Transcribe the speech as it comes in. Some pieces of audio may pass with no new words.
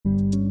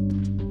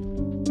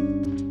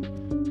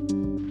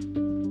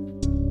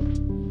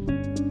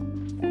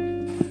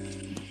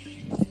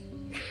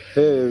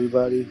Hey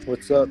everybody,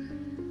 what's up?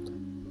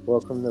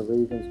 Welcome to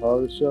Raven's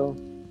Horror Show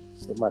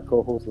with my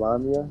co-host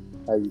Lamia.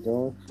 How you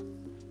doing?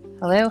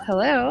 Hello,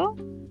 hello.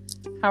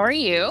 How are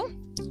you?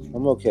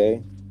 I'm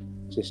okay,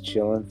 just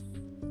chilling.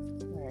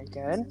 Very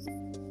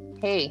good.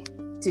 Hey,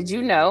 did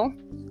you know,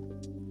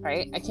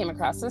 right? I came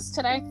across this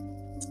today.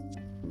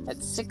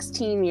 That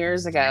 16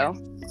 years ago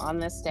on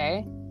this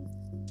day,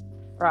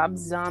 Rob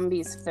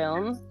Zombie's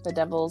film, The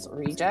Devil's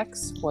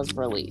Rejects, was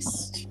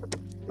released.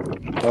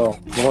 Oh,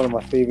 one of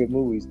my favorite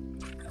movies.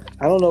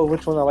 I don't know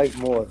which one I like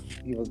more,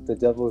 either The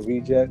Devil's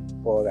Reject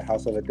or The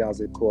House of a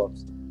Thousand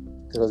Corpse,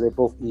 because they're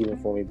both even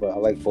for me, but I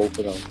like both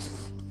of them.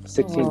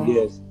 16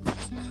 years.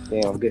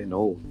 Damn, I'm getting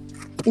old.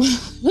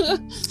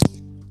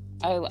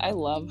 I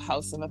love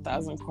House of a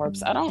Thousand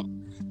Corpse.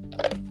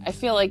 I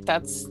feel like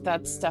that's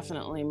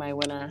definitely my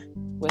winner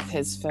with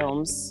his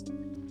films.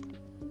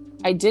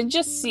 I did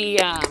just see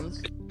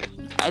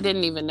I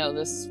didn't even know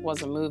this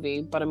was a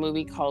movie, but a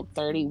movie called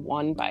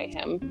 31 by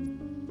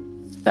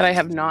him that I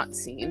have not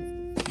seen.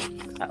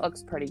 That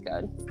looks pretty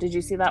good. Did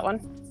you see that one?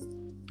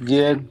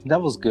 Yeah,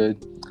 that was good.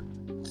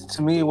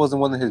 To me, it wasn't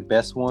one of his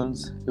best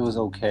ones. It was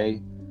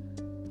okay.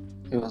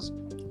 It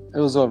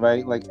was all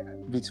right. Like,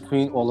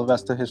 between all the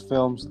rest of his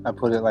films, I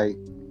put it like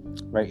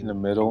right in the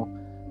middle.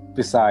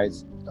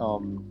 Besides,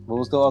 what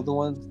was the other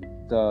one?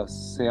 The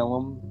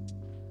Salem.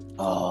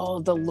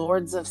 Oh, The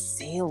Lords of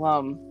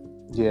Salem.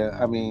 Yeah,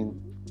 I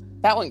mean,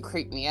 that one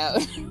creeped me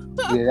out.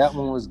 Yeah, that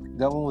one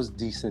was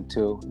decent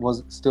too.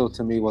 Was still,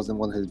 to me, wasn't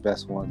one of his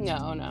best ones.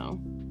 No.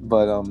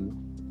 But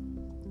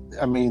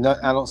I mean,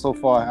 I don't. So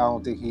far, I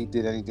don't think he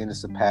did anything to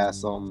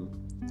surpass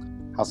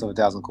House of a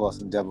Thousand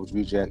Corpses and Devil's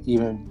Reject.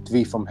 Even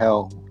Three from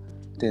Hell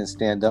didn't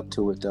stand up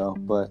to it though.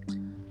 But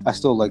I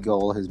still like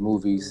all of his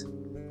movies.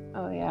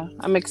 Oh yeah,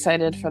 I'm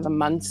excited for the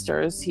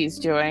Munsters he's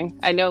doing.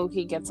 I know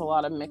he gets a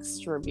lot of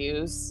mixed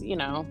reviews,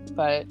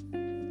 but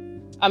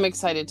I'm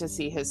excited to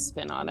see his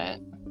spin on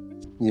it.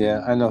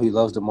 Yeah, I know he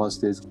loves the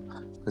Munsters.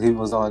 He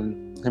was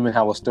on, him and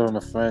Howard Stern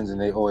are friends,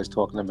 and they always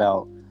talking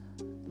about,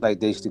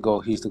 like, he used to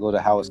go to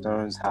Howard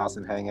Stern's house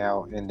and hang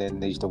out, and then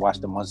they used to watch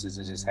the Munsters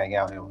and just hang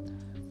out, and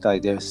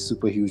like, they're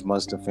super huge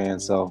Munster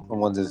fans. So I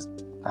wonder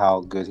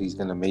how good he's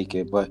gonna make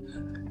it. But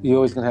you're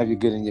always gonna have your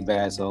good and your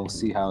bad, so we'll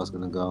see how it's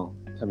gonna go.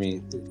 I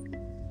mean,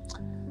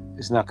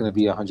 it's not gonna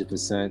be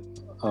 100%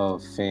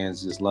 of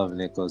fans just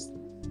loving it, because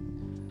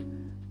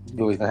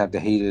you're always gonna have the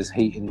haters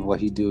hating what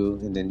he do,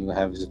 and then you're gonna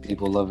have just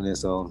people loving it.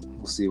 So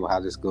we'll see how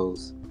this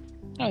goes.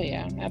 Oh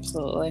yeah,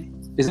 absolutely.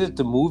 Is it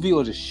the movie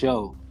or the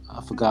show?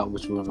 I forgot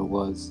which one it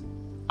was.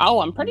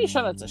 Oh, I'm pretty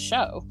sure that's a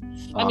show.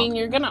 I mean,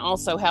 you're gonna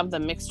also have the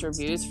mixed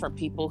reviews for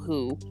people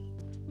who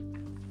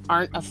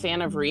aren't a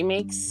fan of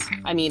remakes.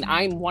 I mean,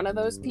 I'm one of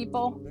those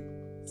people.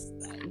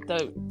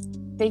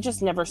 They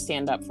just never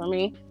stand up for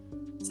me.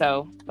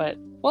 So, but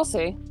we'll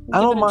see. I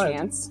don't mind.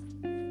 Chance.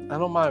 I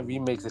don't mind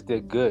remakes if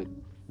they're good.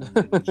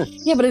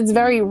 Yeah, but it's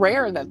very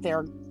rare that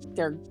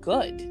they're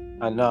good.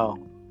 I know,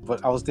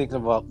 but I was thinking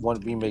about one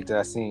remake that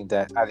I seen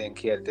that I didn't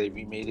care that they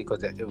remade it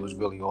because it was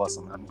really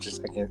awesome.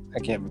 I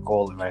can't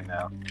recall it right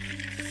now.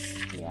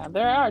 Yeah,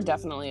 there are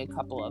definitely a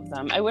couple of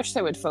them. I wish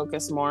they would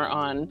focus more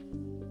on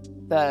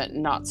the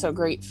not so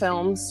great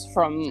films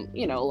from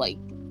like.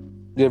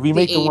 Yeah,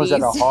 remake the ones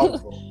that are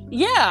horrible.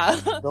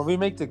 Yeah. Don't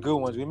remake the good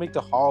ones. Remake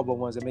the horrible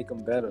ones and make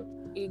them better.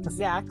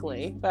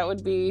 Exactly. That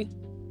would be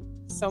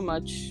so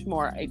much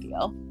more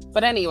ideal.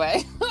 But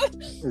anyway.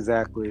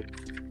 Exactly.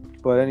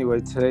 But anyway,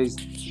 today's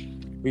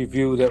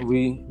review that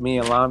me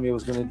and Lamia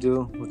was going to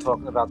do, we're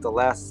talking about the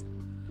last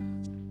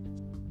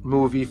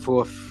movie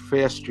for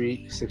Fear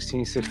Street,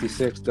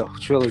 1666, the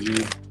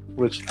trilogy,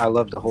 which I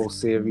love the whole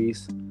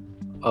series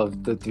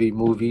of the 3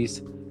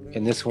 movies.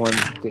 And this one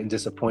didn't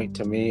disappoint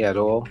to me at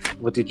all.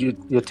 What did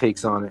your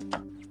takes on it?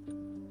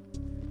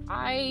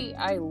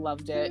 I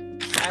loved it.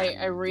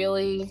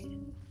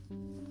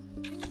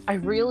 I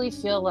really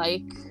feel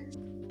like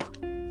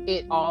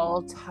it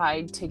all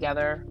tied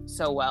together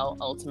so well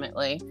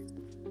ultimately.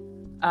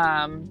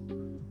 I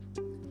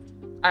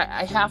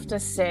have to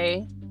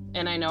say,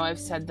 and I know I've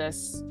said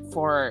this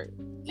for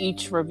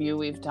each review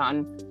we've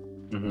done,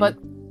 but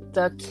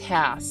the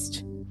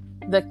cast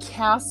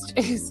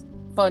is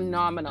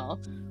phenomenal.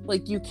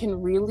 Like, you can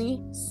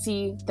really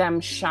see them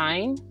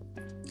shine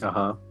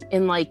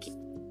in like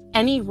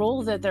any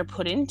role that they're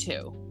put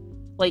into.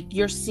 Like,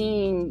 you're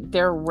seeing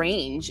their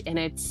range, and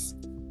it's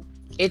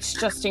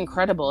just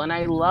incredible. And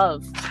I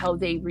love how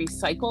they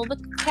recycle the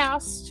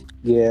cast.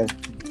 Yeah,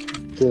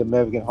 the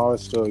American Horror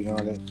Story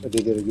on it. They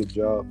did a good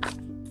job.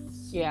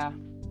 Yeah,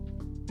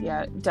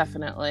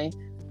 definitely.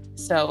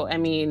 So, I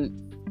mean,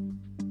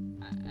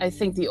 I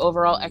think the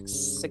overall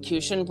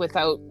execution,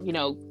 without,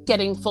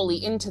 getting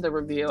fully into the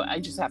review, I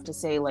just have to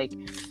say, like,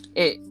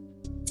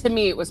 to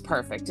me, it was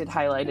perfect. It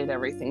highlighted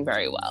everything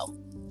very well.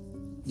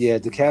 Yeah,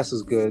 the cast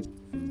was good.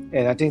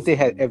 And I think they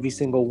had every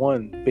single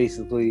one,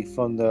 basically,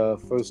 from the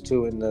first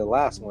 2 and the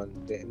last one,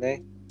 didn't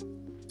they?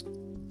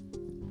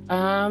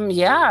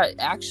 Yeah,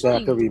 actually.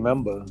 That I could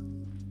remember.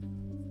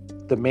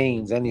 The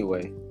mains,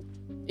 anyway.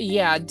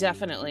 Yeah,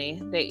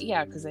 definitely.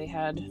 Because they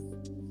had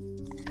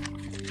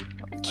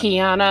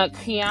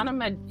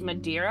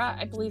Madeira,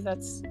 I believe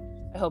that's.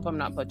 I hope I'm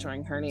not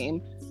butchering her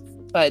name,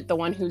 but the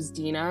one who's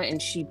Dina,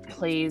 and she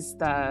plays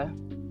the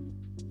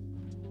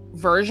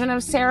version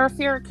of Sarah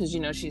Fier, because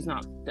she's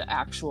not the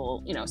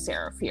actual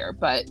Sarah Fier,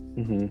 but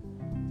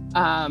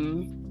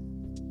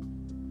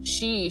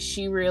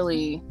she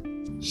really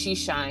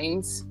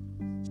shines.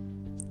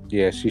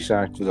 Yeah, she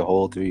shined through the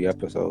whole 3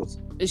 episodes.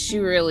 She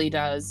really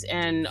does.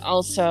 And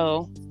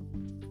also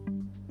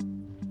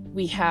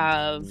we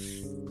have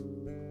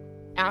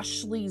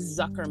Ashley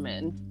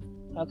Zuckerman,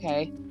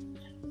 okay,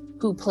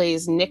 who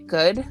plays Nick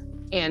Good,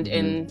 and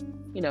in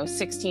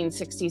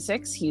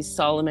 1666 he's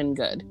Solomon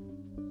Good.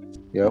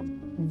 Yep.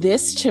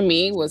 This to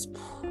me was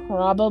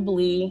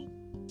probably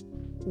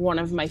one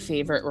of my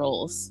favorite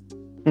roles.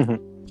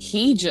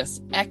 He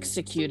just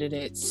executed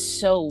it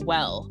so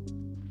well.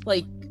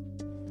 Like,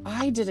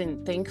 I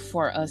didn't think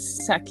for a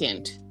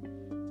second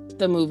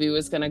the movie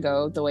was gonna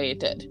go the way it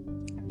did.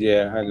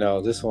 Yeah, I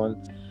know. This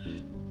one,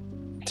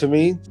 to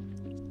me,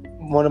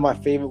 one of my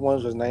favorite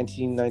ones was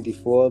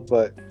 1994,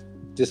 but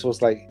this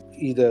was like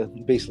either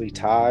basically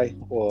tie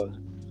or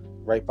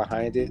right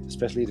behind it,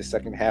 especially the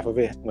second half of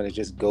it when it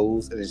just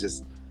goes, and it's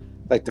just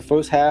like the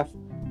first half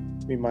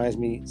reminds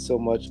me so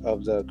much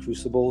of the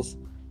Crucibles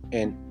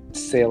and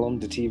Salem,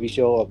 the TV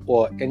show,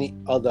 or any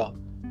other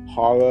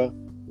horror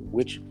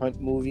witch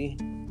hunt movie.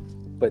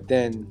 But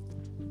then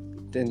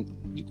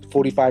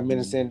 45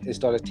 minutes in, it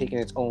started taking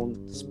its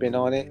own spin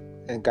on it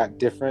and got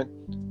different.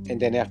 And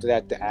then after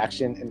that, the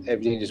action and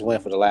everything just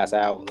went for the last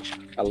hour.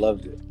 I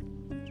loved it.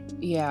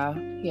 Yeah,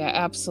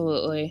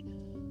 absolutely.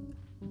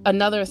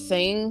 Another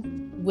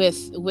thing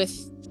with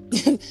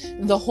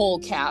the whole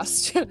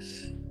cast,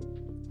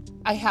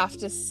 I have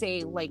to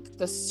say, like,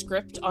 the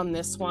script on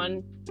this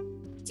one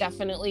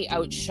definitely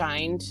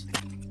outshined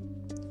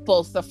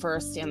both the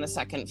first and the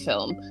second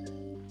film.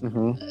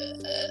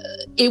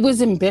 It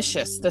was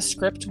ambitious. The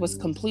script was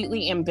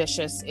completely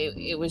ambitious.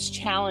 It was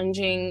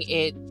challenging.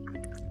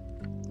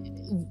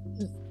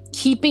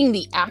 Keeping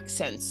the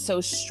accents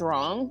so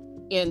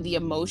strong and the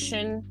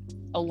emotion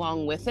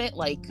along with it,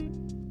 like,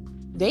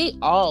 they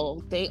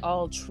all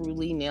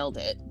truly nailed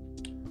it.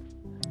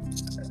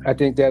 I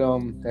think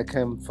that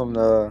came from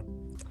the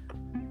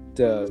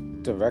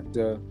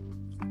director.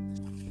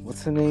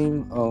 What's her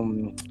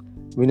name?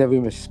 We never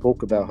even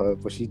spoke about her,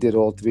 but she did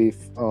all 3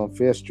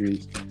 Fair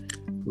Streets.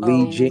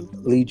 Lee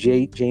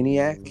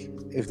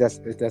Janiak, if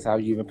that's how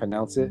you even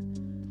pronounce it.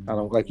 I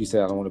don't, like you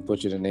said, I don't want to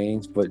butcher the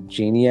names, but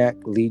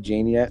Lee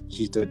Janiak,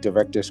 she's the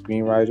director of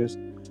screenwriters.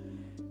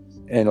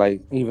 And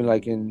like even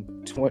like in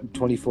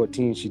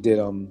 2014, she did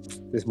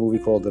this movie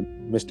called The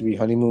Mystery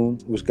Honeymoon,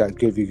 which got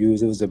good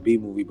reviews. It was a B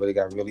movie, but it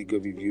got really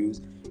good reviews.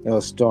 And it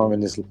was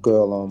starring this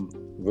girl,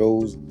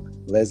 Rose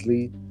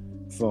Leslie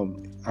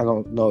from, I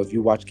don't know if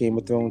you watch Game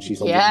of Thrones. She's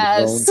from Game of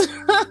Thrones.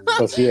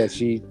 So yeah,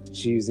 she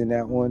was in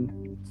that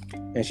one,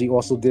 and she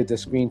also did the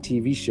Scream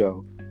TV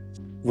show,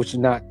 which is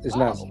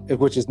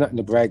nothing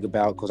to brag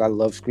about because I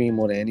love Scream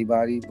more than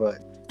anybody, but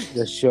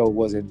the show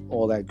wasn't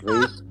all that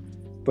great.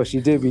 But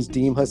she did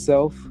redeem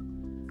herself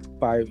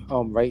by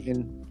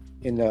writing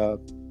in the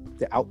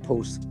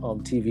Outpost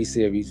TV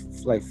series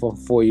like from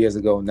 4 years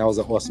ago, and that was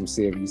an awesome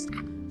series.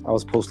 I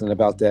was posting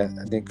about that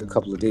I think a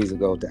couple of days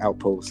ago. The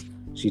Outpost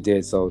she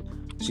did, so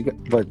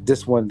but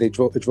this one it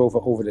drove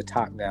her over the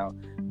top now.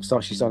 So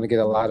she's starting to get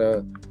a lot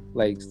of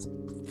like,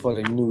 for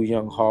the new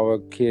young horror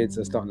kids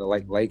are starting to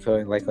like her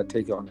and like her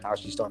take on how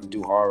she's starting to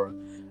do horror.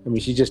 I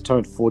mean, she just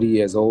turned 40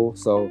 years old,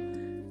 so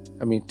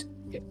I mean,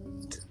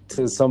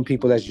 to some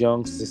people that's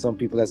young, to some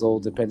people that's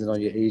old, depending on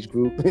your age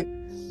group.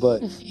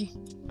 but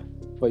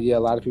yeah, a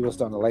lot of people are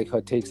starting to like her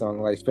takes on,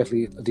 like,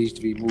 especially these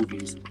 3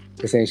 movies.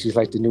 They're saying she's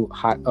like the new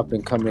hot up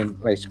and coming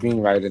like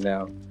screenwriter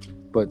now,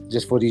 but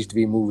just for these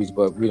 3 movies.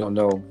 But we don't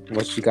know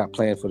what she got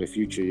planned for the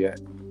future yet.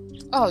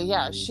 Oh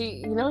yeah,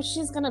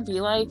 she's gonna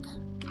be like,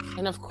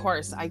 and of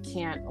course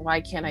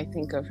why can't I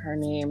think of her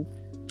name?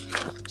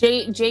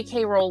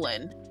 J.K.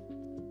 Rowling.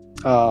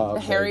 The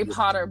Harry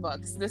Potter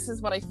books. This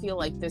is what I feel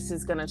like this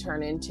is gonna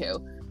turn into,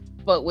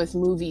 but with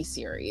movie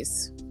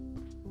series.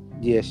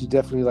 Yeah, she's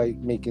definitely like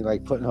making,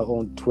 like, putting her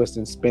own twist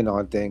and spin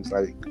on things.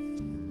 Like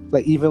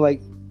even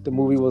like the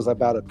movie was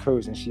about a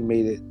curse, and she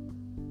made it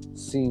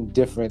seem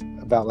different,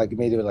 about like it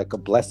made it like a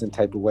blessing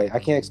type of way. I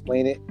can't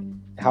explain it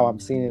how I'm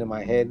seeing it in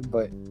my head,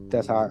 but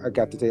that's how I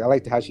got to take. I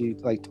liked how she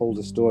like told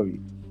the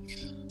story.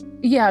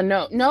 Yeah,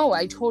 no,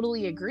 I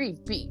totally agree.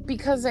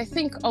 Because I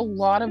think a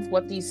lot of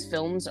what these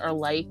films are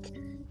like,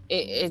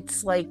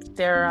 it's like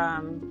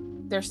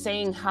they're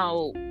saying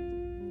how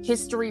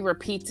history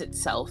repeats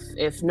itself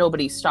if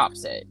nobody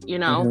stops it,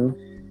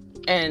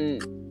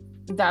 and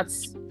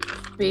that's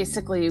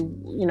basically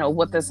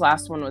what this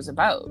last one was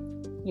about.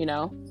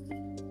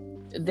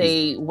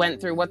 They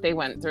went through what they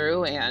went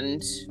through,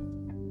 and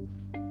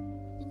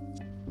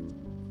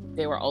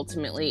they were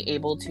ultimately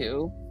able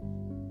to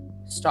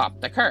stop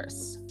the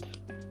curse.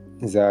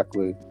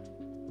 Exactly.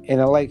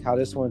 And I like how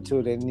this one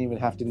too, they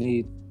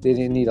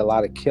didn't need a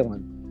lot of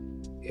killing.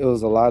 It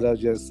was a lot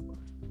of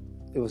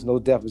it was no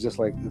death, it was just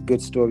like good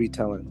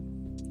storytelling.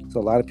 So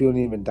a lot of people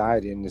didn't even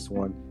died in this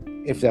one.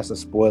 If that's a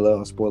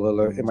spoiler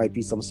alert, it might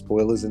be some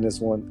spoilers in this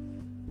one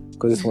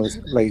because this one's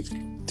like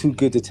too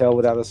good to tell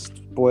without a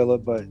spoiler.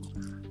 But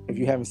if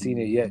you haven't seen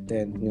it yet,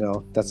 then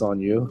that's on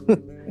you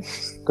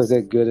because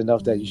they're good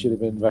enough that you should have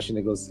been rushing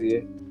to go see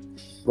it.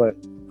 But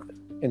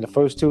in the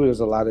first two, there's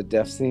a lot of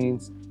death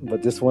scenes,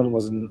 but this one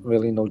wasn't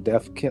really no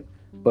death,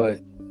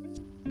 but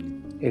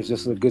it's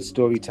just a good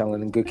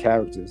storytelling and good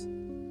characters.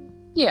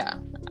 Yeah,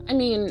 I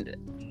mean,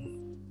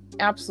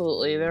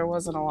 absolutely, there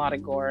wasn't a lot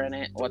of gore in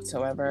it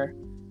whatsoever.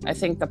 I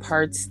think the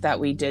parts that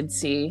we did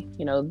see,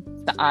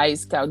 the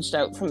eyes gouged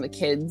out from the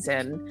kids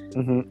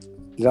and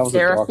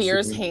Sarah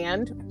Fier's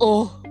hand.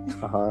 Oh.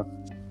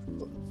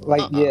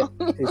 Yeah,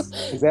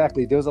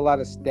 exactly. There was a lot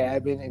of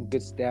stabbing and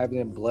good stabbing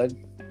and blood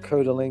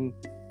curdling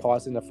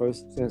parts in the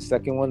first and the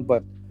second one,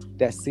 but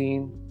that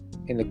scene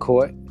in the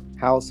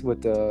courthouse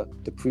with the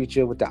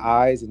preacher with the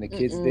eyes and the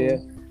kids there,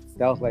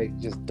 that was like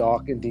just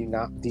dark and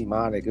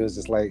demonic. It was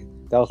just like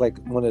that was like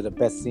one of the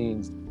best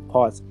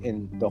parts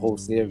in the whole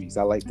series.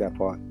 I like that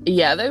part.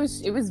 Yeah, it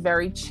was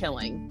very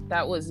chilling.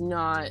 That was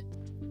not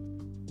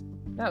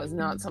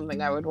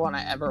something I would want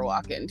to ever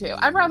walk into.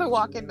 I'd rather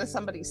walk into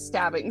somebody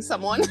stabbing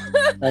someone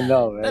I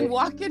know, right? than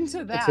walk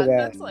into that.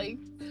 That's like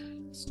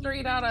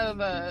straight out of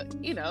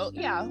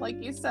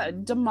like you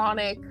said,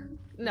 demonic.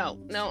 No,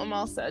 I'm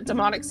all set.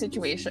 Demonic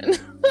situation.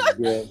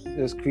 Yeah, it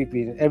was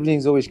creepy.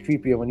 Everything's always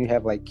creepier when you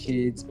have like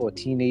kids or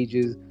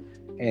teenagers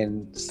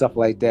and stuff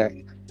like that.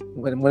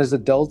 When it's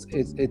adults,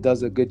 it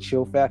does a good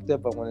chill factor,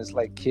 but when it's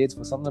like kids,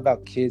 for something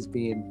about kids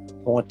being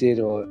haunted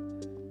or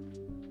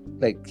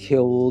like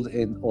killed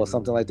or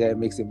something like that, it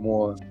makes it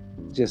more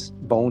just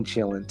bone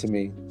chilling to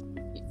me.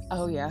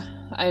 Oh yeah,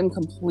 I am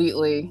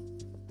completely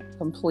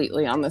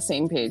on the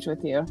same page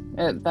with you.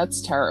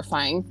 That's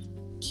terrifying.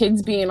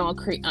 Kids being all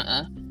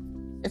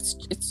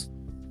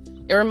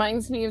it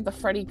reminds me of the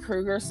Freddy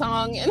Krueger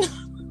song and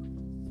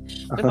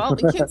with all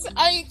the kids.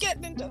 I ain't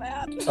getting into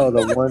that. Oh,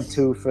 the 1,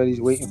 2,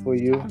 Freddy's waiting for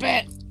you.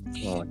 Bet.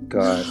 Oh my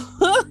god,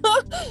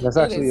 that's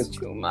actually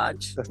too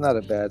much. That's not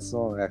a bad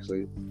song,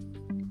 actually.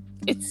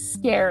 It's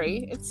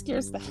scary. It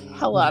scares the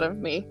hell out of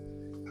me.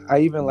 I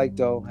even like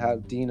though how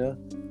Dina,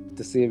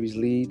 the series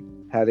lead,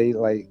 I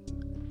like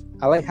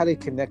how they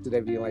connected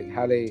everything, like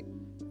how they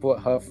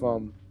brought her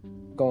from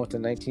going to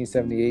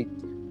 1978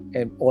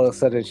 and all of a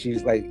sudden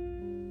she's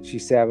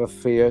Sarah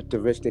Fier, the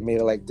witch. They made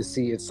her like to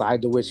see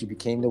inside the witch. She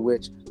became the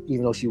witch,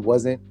 even though she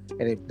wasn't,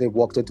 and they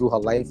walked her through her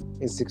life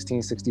in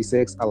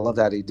 1666. I love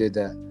how they did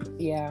that.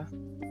 Yeah.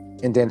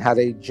 And then how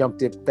they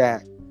jumped it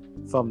back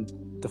from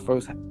the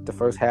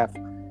first half.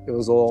 It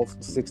was all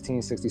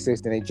 1666.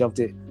 Then they jumped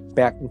it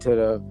back into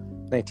the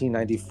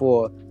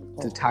 1994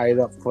 to tie it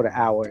up for the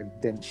hour, and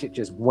then shit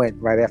just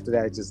went right after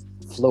that. It just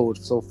flowed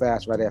so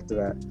fast right after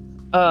that.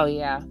 Oh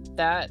yeah,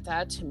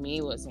 that to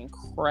me was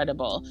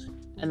incredible.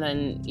 And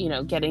then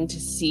getting to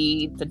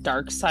see the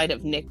dark side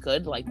of Nick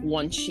Good, like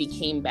once she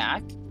came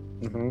back,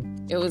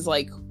 it was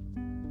like,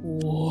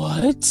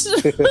 what?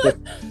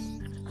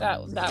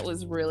 that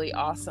was really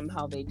awesome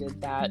how they did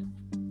that.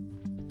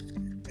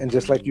 And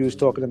just like you was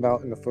talking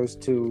about in the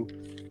first two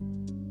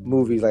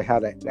movies, like how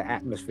the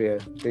atmosphere,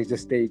 they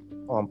just stayed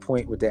on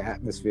point with the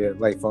atmosphere.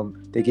 Like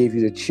they gave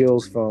you the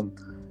chills from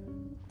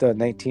the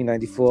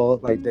 1994,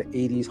 like the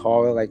 80s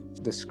horror, like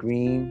the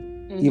Scream.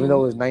 Even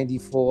though it was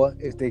 94,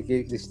 it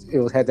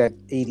had that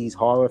 80s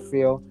horror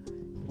feel.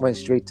 Went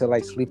straight to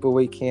like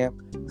Sleepaway Camp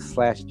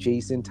 /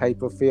 Jason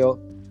type of feel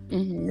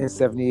in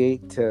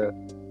 78 to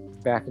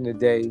back in the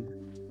day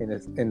in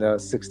the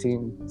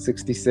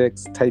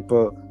 1666 type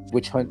of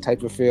witch hunt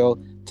type of feel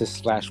to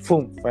 /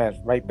 boom,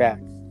 right back.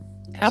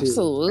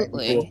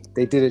 Absolutely.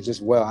 They did it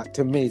just well.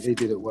 To me, they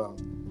did it well.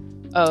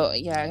 Oh,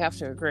 yeah, I have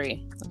to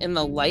agree. And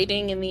the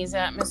lighting in these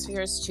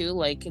atmospheres, too,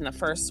 like in the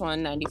first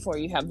one, 94,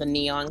 you have the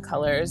neon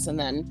colors, and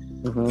then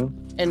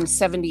in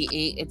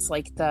 78, it's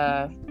like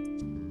the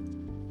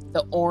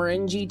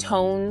orangey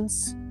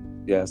tones.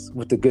 Yes,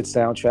 with the good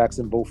soundtracks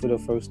in both of the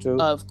first two.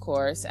 Of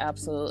course,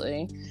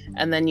 absolutely.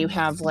 And then you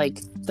have like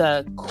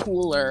the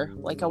cooler,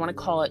 like I want to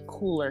call it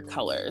cooler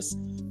colors.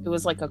 It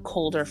was like a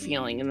colder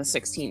feeling in the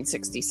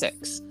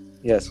 1666.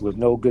 Yes, with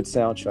no good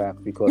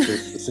soundtrack because it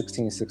was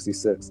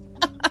 1666.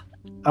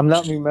 I'm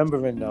not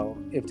remembering though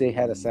if they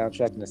had a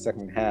soundtrack in the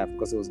second half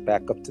because it was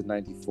back up to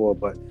 94,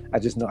 but I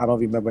just know I don't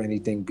remember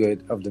anything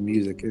good of the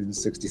music in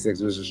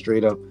 66. It was just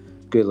straight up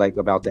good, like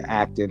about the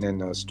acting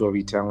and the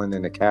storytelling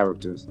and the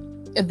characters.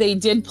 They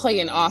did play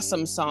an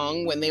awesome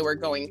song when they were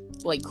going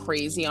like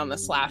crazy on the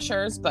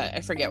slashers, but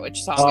I forget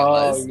which song it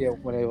was. Oh yeah,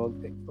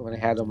 when they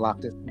had them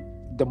locked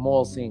in the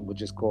mall scene, we'll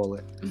just call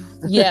it.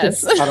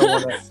 Yes.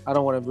 I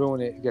don't want to ruin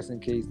it just in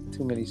case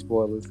too many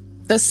spoilers.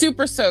 The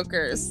Super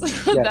Soakers.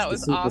 Yes, that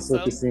was awesome. The Super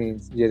Soaker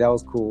scenes. Yeah, that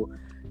was cool.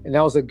 And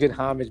that was a good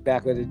homage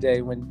back in the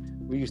day when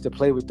we used to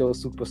play with those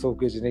Super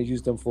Soakers and they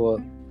used them for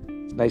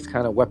nice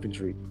kind of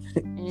weaponry.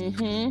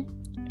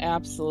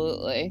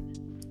 Absolutely.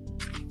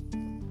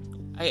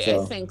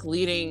 I think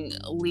leading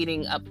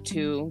up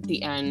to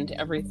the end,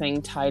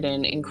 everything tied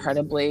in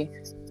incredibly.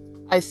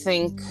 I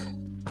think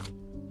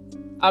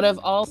Out of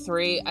all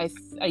three,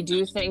 I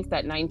do think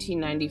that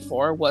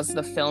 1994 was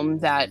the film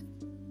that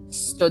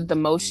stood the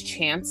most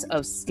chance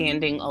of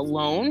standing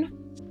alone.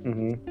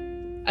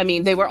 Mm-hmm. I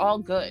mean, they were all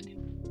good,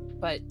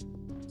 but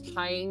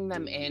tying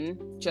them in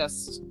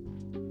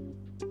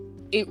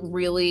it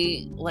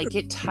really, like,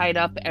 it tied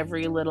up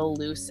every little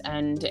loose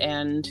end,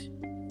 and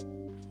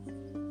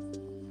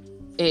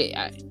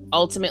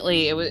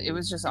ultimately it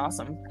was just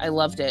awesome. I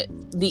loved it.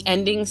 The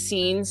ending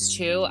scenes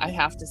too, I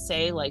have to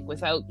say, like,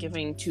 without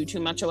giving too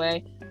much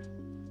away,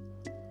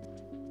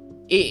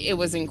 it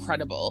was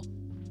incredible.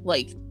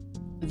 Like,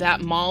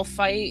 that mall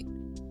fight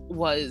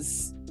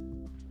was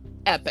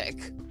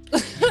epic.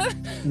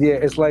 Yeah,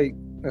 it's like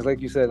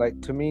you said,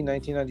 like, to me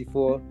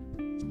 1994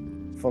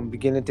 from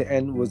beginning to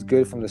end was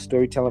good, from the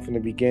storytelling from the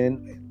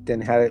beginning, then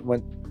how it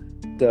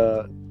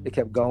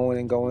kept going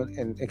and going,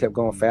 and it kept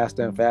going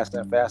faster and faster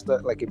and faster,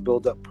 like it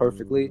built up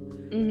perfectly.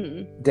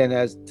 Mm-hmm. Then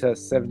as to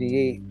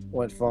 78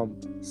 went from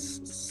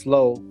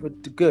slow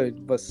but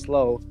good but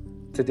slow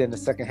to then the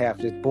second half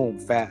just boom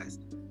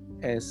fast,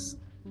 and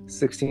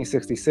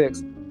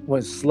 1666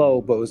 went slow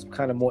but was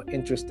kind of more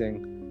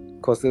interesting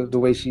because the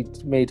way she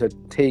made her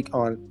take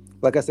on,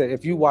 like I said,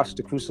 if you watch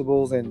the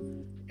Crucibles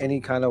and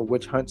any kind of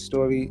witch hunt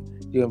story,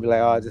 you're gonna be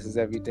like, oh, this is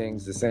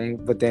everything's the same.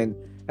 But then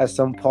at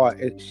some part,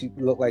 she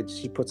looked like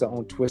she puts her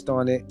own twist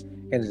on it,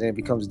 and then it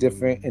becomes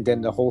different. And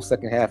then the whole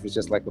second half is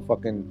just like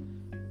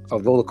a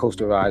roller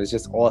coaster ride. It's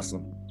just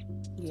awesome.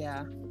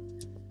 Yeah.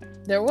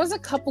 There was a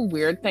couple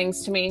weird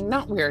things to me.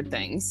 Not weird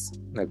things.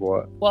 Like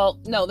what? Well,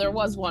 no, there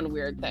was one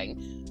weird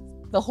thing.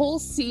 The whole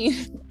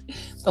scene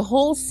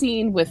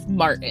with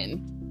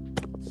Martin.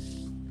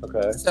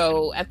 Okay.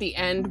 So at the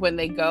end, when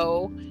they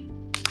go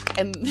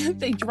and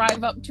they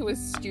drive up to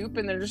his stoop,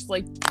 and they're just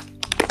like,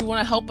 "You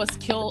want to help us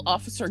kill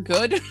Officer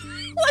Good?"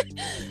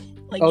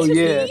 like oh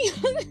yeah. Me,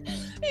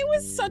 it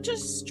was such a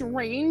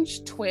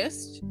strange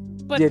twist.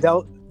 But yeah,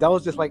 that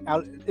was just like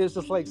it's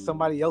just like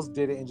somebody else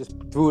did it and just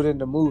threw it in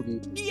the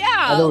movie. Yeah,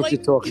 I know what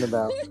you're talking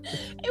about.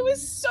 It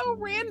was so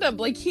random.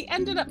 Like, he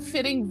ended up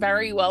fitting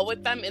very well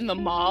with them in the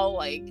mall.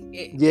 Like,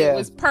 it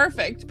was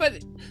perfect.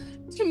 But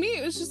to me,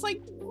 it was just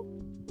like,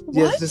 what?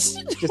 Yeah, just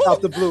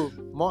out the blue.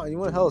 Martin, you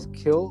want to help us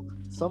kill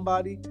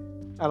somebody?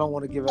 I don't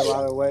want to give it a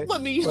lot away.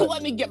 Let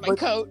me get my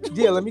coat.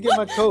 Yeah, let me get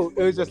my coat.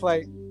 It was just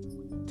like,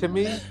 to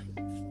me,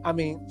 I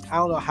mean, I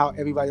don't know how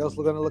everybody else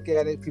was going to look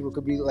at it. People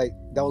could be like,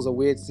 that was a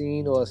weird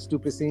scene or a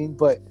stupid scene.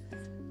 But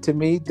to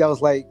me, that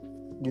was like,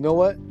 you know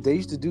what? They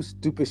used to do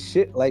stupid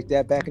shit like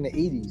that back in the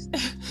 80s.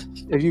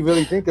 If you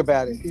really think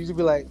about it, you should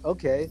be like,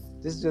 okay,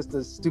 this is just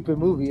a stupid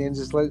movie, and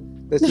just like,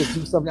 let's just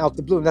do something out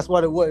the blue. And that's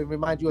what it would. It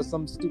remind you of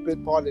some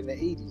stupid part in the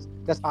 80s.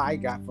 That's how I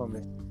got from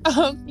it.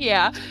 Oh,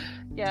 yeah.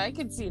 Yeah, I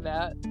could see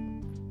that.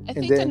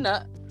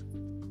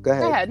 Go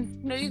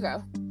ahead. No, you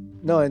go.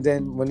 No, and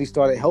then when he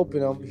started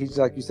helping him, he's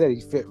like you said,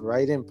 he fit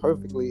right in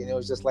perfectly, and it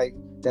was just like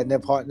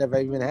that part never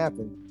even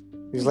happened.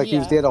 It was like he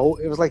was there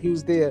it was like he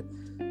was there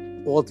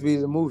all three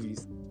of the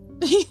movies.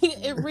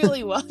 It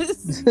really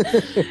was.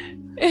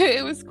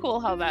 It was cool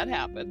how that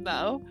happened,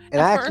 though.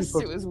 And At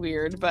first, it was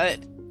weird, but...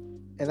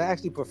 And I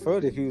actually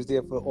preferred if he was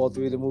there for all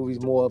three of the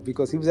movies more,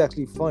 because he was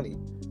actually funny.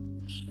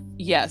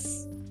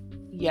 Yes,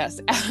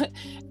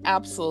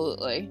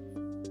 absolutely.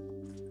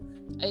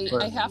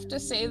 I have to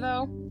say,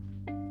 though,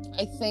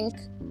 I think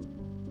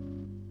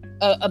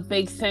a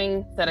big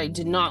thing that I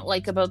did not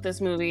like about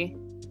this movie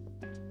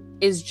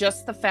is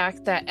just the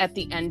fact that at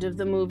the end of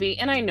the movie,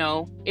 and I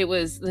know it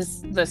was the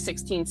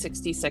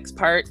 1666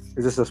 part.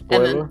 Is this a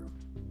spoiler?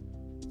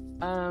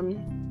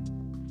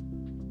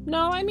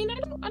 No, I mean,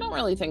 I don't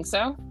really think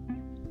so.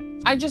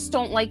 I just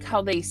don't like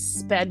how they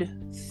sped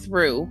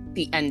through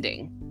the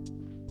ending.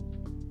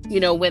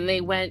 You know, when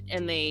they went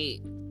and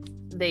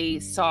they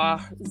saw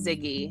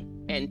Ziggy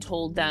and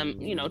told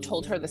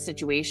her the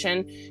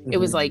situation, It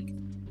was like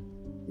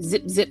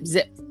zip, zip,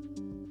 zip.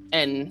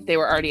 And they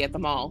were already at the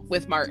mall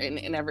with Martin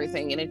and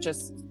everything. And it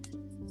just,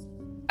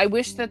 I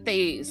wish that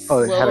they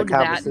slowed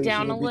that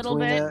down a little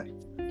bit.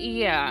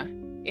 Yeah.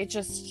 It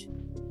just,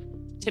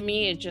 to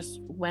me, it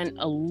just went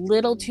a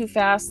little too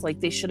fast.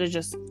 Like, they should have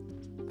just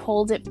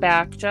pulled it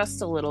back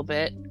just a little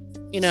bit,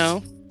 you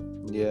know?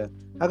 Yeah,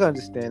 I can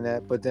understand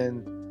that. But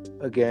then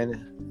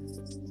again,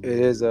 it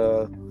is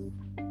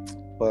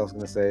what I was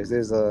going to say,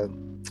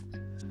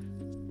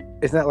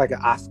 it's not like an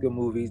Oscar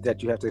movie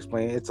that you have to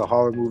explain. It's a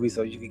horror movie,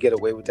 so you can get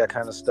away with that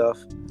kind of stuff.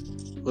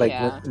 Like,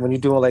 when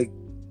you're doing like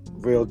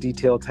real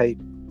detail type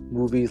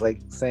movies, like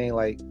saying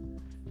like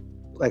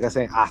I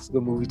say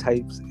Oscar movie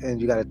types,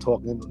 and you got to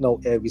talk and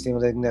know every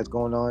single thing that's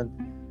going on.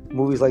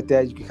 Movies like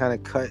that, you can kind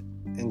of cut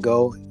and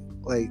go.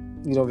 Like,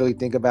 you don't really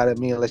think about it,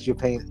 unless you're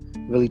paying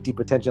really deep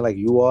attention, like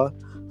you are.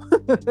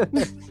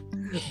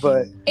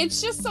 But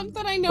it's just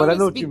something I know. But I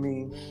know what you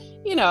mean.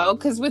 You know,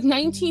 because with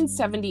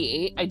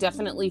 1978, I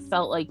definitely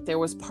felt like there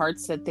was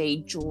parts that they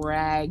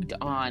dragged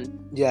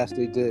on. Yes,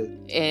 they did.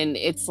 And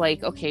it's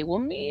like, okay, well,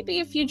 maybe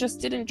if you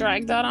just didn't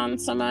drag that on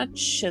so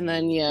much, and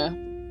then you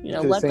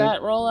let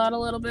that roll out a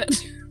little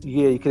bit.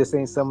 Yeah, you could have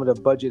seen some of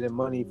the budget and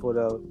money for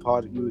the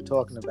part you were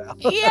talking about.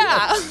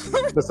 Yeah.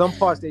 But some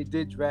parts they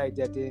did drag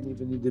that they didn't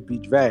even need to be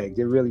dragged.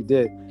 They really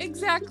did.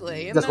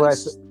 Exactly. And that's why I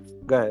said.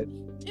 Go ahead.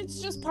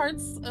 It's just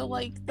parts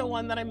like the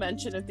one that I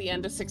mentioned at the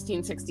end of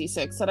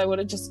 1666 that I would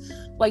have just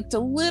liked a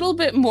little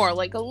bit more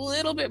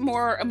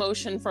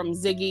emotion from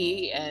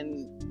Ziggy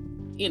and,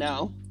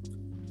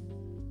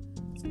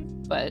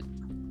 but.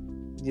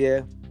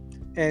 Yeah.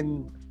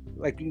 And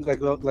like I'm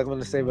going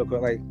to say real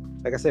quick,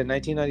 like I said,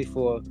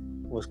 1994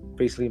 was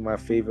basically my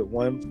favorite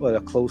one, but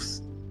a close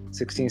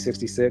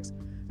 1666.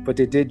 But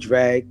they did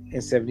drag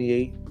in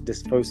 78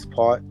 this first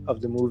part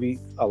of the movie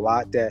a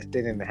lot that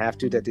they didn't have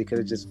to, that they could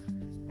have just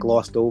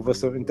glossed over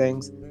certain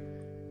things.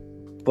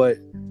 But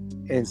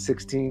in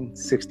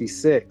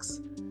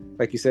 1666,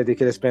 like you said, they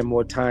could have spent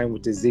more time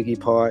with the Ziggy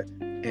part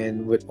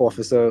and with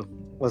Officer.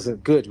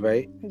 Wasn't good,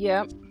 right?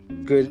 Yep.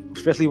 Good,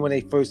 especially when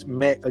they first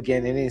met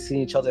again and didn't see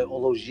each other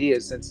all those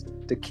years since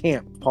the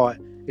camp part.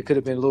 It could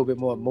have been a little bit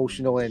more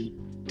emotional and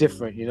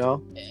different,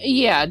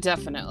 Yeah,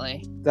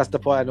 definitely. That's the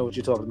part I know what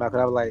you're talking about,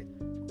 because I was like,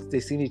 they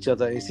seen each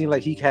other. It seemed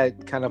like he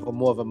had kind of a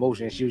more of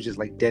emotion, and she was just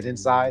like dead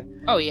inside.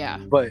 Oh yeah.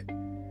 But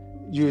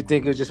you would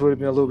think it just would have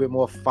been a little bit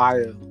more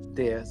fire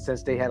there,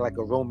 since they had like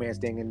a romance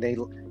thing, and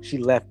she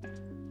left,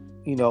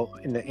 in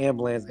the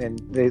ambulance, and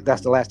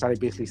that's the last time they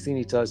basically seen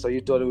each other. So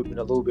you thought it would have been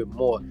a little bit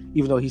more,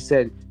 even though he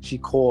said she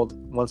called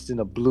once in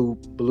a blue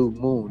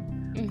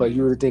moon. Mm-hmm. But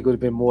you would think it would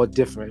have been more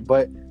different.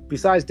 But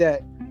besides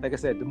that, like I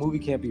said, the movie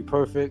can't be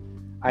perfect.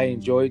 I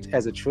enjoyed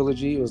as a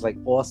trilogy. It was like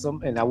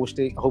awesome, and I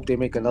hope they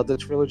make another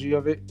trilogy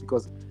of it,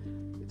 because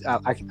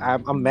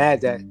I'm mad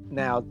that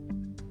now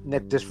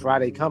this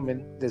Friday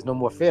coming, there's no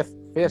more Fair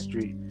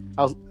Street.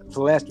 For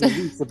the last 3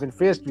 weeks have been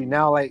Fair Street.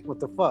 Now, like,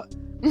 what the fuck?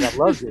 I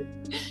loved it.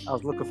 I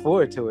was looking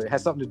forward to it. It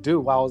had something to do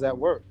while I was at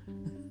work.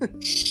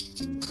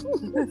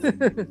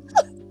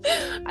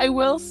 I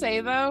will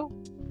say though,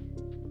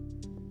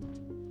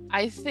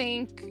 I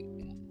think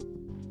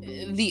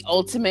the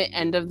ultimate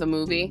end of the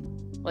movie,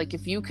 like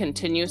if you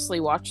continuously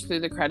watch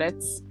through the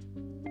credits,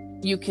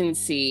 you can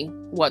see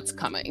what's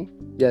coming.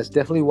 Yes,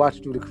 definitely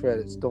watch through the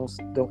credits. Don't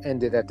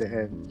end it at the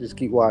end. Just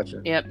keep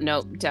watching. Yep,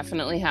 nope,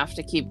 definitely have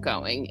to keep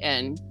going.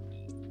 And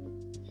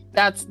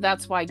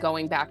that's why,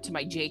 going back to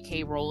my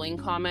J.K. Rowling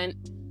comment,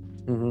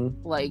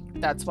 mm-hmm. like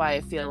that's why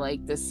I feel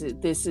like this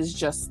is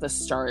just the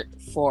start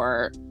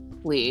for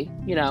Lee.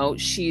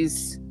 She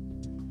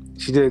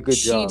did a good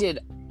job. She did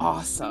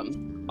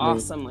awesome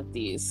with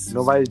these.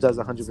 Nobody does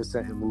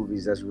 100% in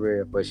movies. That's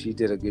rare, but she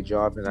did a good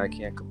job, and I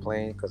can't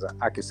complain, because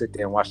I could sit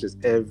there and watch this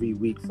every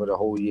week for the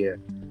whole year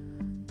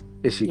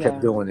if she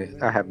kept doing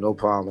it. I have no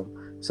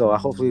problem. So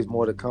hopefully there's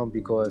more to come,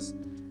 because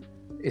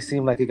it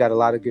seemed like it got a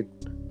lot of good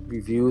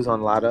reviews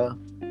on a lot of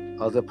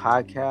other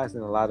podcasts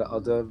and a lot of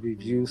other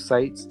review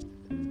sites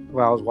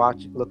where I was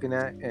looking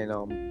at, and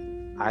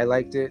I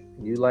liked it,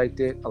 you liked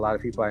it, a lot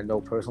of people I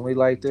know personally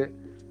liked it.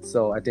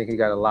 So I think it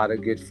got a lot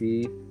of good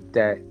feed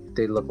that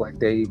they look like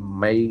they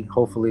may,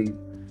 hopefully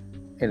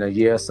in a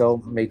year or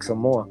so, make some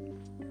more.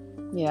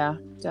 Yeah,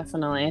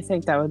 definitely. I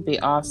think that would be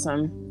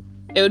awesome.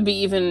 It would be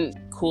even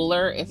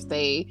cooler if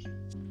they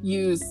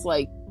use,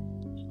 like,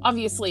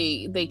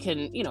 obviously they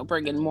can,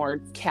 bring in more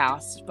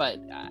cast, but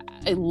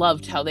I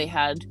loved how they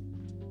had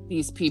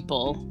these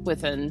people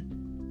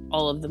within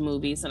all of the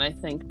movies, and I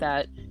think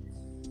that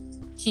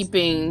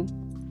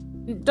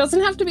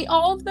doesn't have to be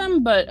all of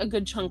them, but a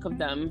good chunk of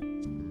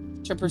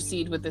them to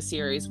proceed with the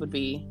series would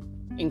be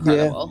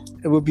incredible. Yeah,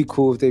 it would be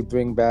cool if they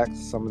bring back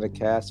some of the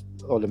cast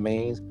or the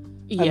mains.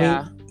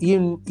 Yeah. I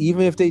mean,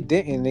 even if they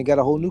didn't, they got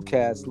a whole new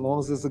cast. As long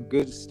as it's a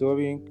good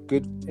story and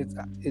good,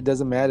 it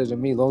doesn't matter to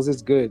me. As long as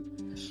it's good.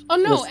 Oh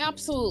no,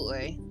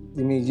 absolutely.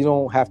 I mean, you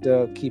don't have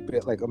to keep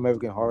it like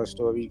American Horror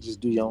Story. You just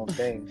do your own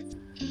thing.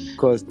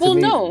 Because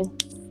no,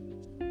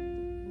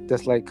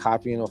 that's like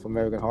copying off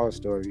American Horror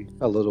Story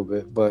a little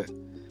bit, but.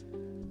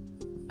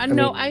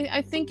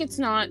 I think it's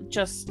not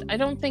just, I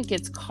don't think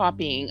it's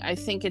copying. I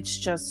think it's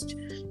just,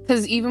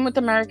 because even with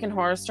American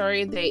Horror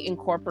Story, they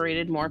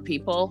incorporated more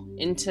people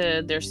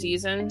into their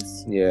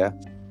seasons. Yeah.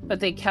 But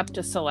they kept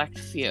a select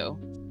few.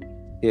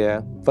 Yeah,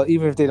 but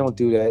even if they don't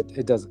do that,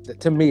 it doesn't.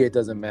 To me, it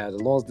doesn't matter.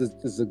 As long as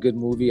this is a good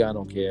movie, I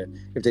don't care.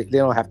 If they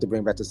don't have to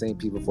bring back the same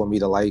people for me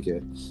to like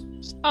it.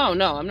 Oh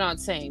no, I'm not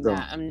saying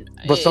that.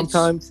 But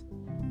sometimes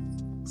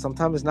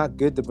it's not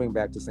good to bring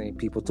back the same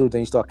people too.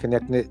 Then you start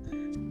connecting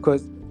it,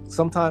 because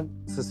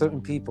sometimes to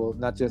certain people,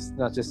 not just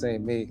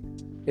saying me,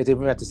 if they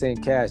bring back the same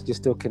cast, you're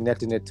still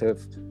connecting it to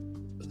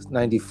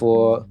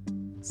 94,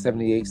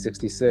 78,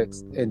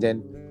 66, and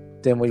then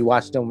when you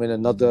watch them in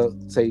another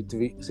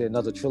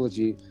another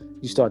trilogy,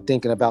 you start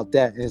thinking about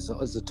that, and it's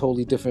a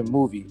totally different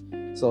movie.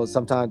 So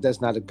sometimes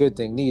that's not a good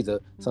thing neither.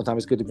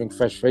 Sometimes it's good to bring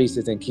fresh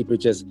faces and keep it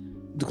just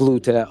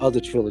glued to that other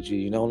trilogy.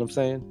 You know what I'm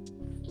saying?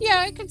 Yeah,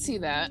 I could see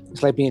that.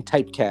 It's like being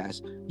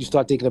typecast. You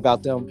start thinking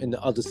about them in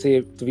the other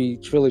 3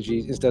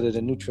 trilogies instead of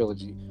the new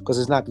trilogy, because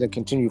it's not going to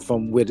continue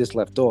from where this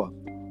left off.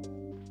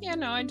 Yeah,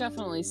 no, I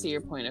definitely see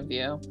your point of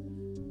view.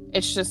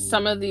 It's just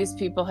some of these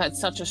people had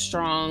such a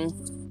strong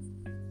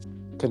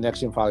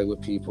connection probably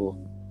with people.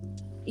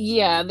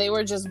 Yeah, they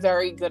were just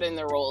very good in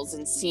their roles,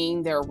 and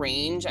seeing their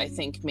range, I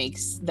think,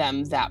 makes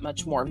them that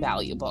much more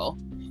valuable.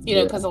 You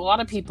know, because a lot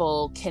of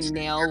people can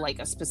nail like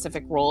a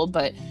specific role,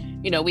 but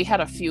you know, we had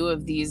a few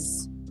of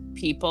these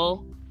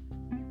people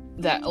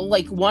that,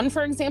 like one,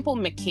 for example,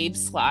 McCabe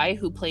Sly,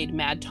 who played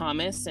Mad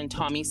Thomas and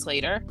Tommy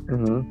Slater.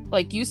 Mm-hmm.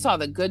 Like, you saw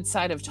the good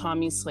side of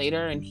Tommy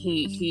Slater, and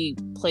he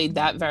played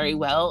that very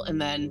well.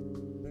 And then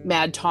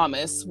Mad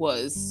Thomas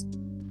was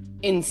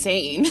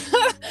insane,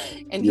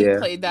 and he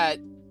played that,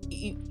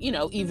 you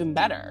know, even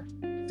better.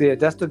 Yeah,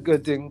 that's the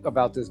good thing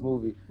about this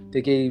movie.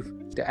 They gave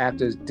the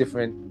actors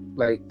different,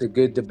 like the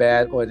good, the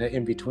bad, or the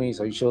in between.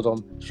 So you showed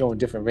them showing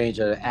different range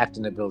of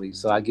acting ability.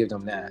 So I give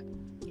them that.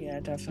 Yeah,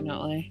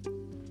 definitely.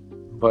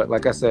 But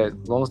like I said,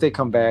 as long as they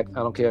come back, I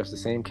don't care if it's the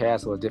same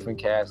cast or a different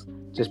cast.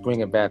 Just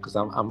bring it back because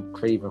I'm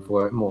craving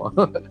for it more.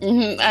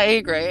 I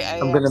agree.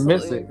 I'm gonna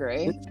miss it.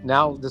 Agree.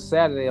 Now this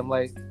Saturday, I'm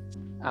like,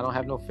 I don't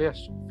have no Fair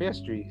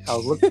Street. I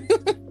was looking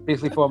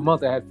basically for a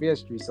month. I had Fair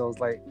Street, so it's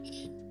like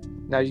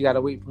now you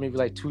gotta wait for maybe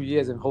like 2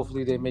 years, and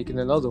hopefully they're making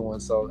another one.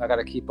 So I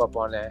gotta keep up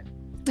on that.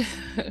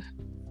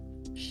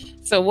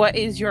 So, what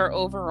is your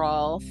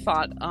overall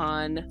thought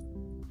on,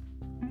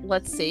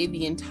 let's say,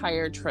 the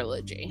entire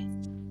trilogy?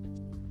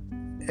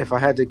 If I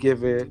had to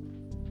give it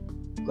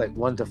like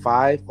 1 to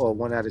 5 or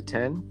 1 out of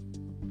 10,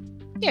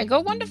 yeah, go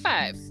 1 to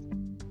 5.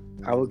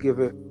 I would give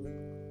it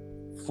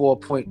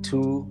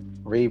 4.2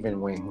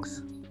 Raven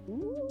Wings.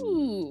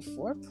 Ooh,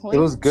 4.2. It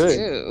was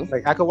good.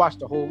 Like I could watch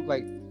the whole,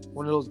 like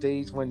one of those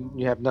days when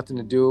you have nothing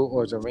to do,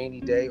 or it's a rainy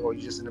day, or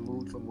you're just in the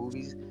mood for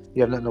movies.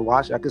 You have nothing to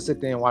watch. I could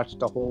sit there and watch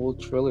the whole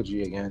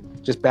trilogy again,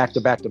 just back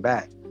to back to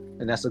back,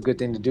 and that's a good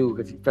thing to do.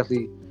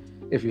 Especially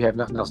if you have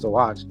nothing else to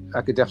watch,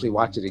 I could definitely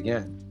watch it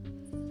again.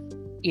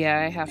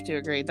 Yeah, I have to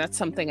agree. That's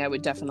something I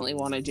would definitely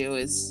want to do,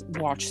 is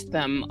watch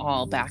them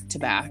all back to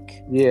back.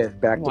 Yeah,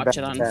 back to back. Watch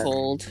it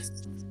unfold.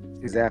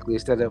 Exactly.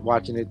 Instead of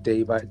watching it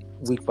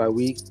week by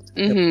week,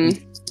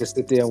 mm-hmm. Just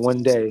sit there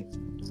one day,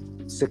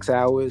 6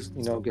 hours,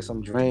 you know, get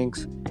some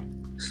drinks,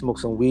 smoke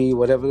some weed,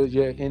 whatever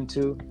you're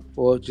into,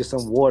 or just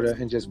some water,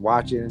 and just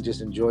watch it and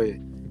just enjoy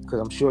it. Because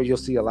I'm sure you'll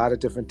see a lot of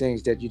different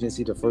things that you didn't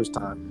see the first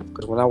time.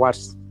 Because when I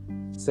watched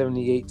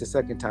 78 the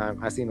second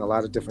time, I seen a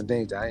lot of different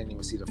things that I didn't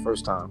even see the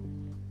first time.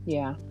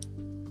 Yeah.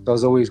 So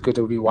it's always good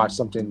to rewatch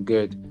something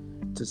good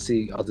to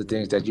see other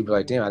things that you'd be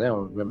like, damn, I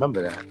don't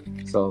remember that.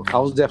 So I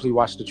will definitely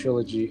watch the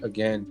trilogy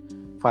again,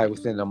 probably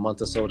within a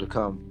month or so to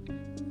come.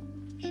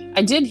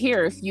 I did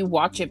hear if you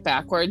watch it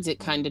backwards, it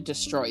kind of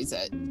destroys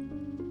it.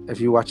 If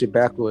you watch it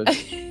backwards,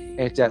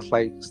 ain't that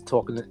like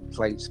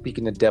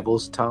speaking the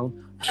devil's tongue?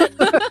 So,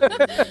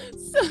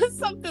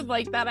 something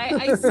like that.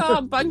 I saw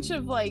a bunch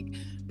of like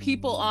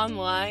people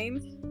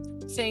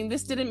online saying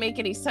this didn't make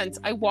any sense.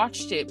 I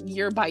watched it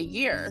year by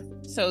year.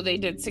 So they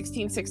did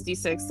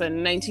 1666,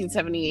 then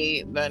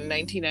 1978, then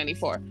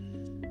 1994.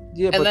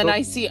 Yeah, and then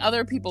I see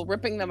other people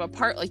ripping them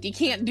apart. Like, you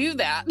can't do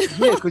that.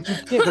 Yeah, because you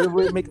can't. Because it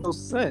wouldn't make no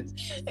sense.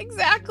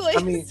 Exactly.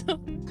 I mean,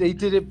 they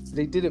did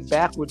it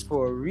backwards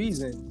for a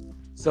reason.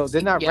 So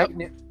they're not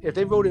writing it. If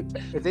they wrote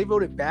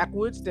it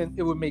backwards, then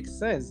it would make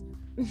sense.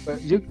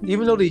 But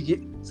even though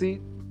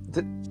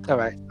all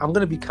right, I'm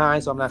gonna be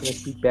kind, so I'm not gonna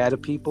speak bad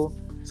of people.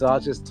 So I'll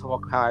just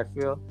talk how I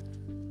feel.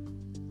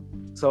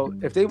 So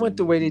if they went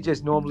the way they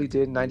just normally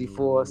did,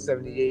 94,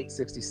 78,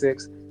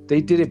 66,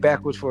 they did it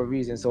backwards for a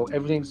reason. So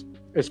everything's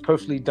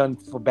perfectly done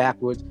for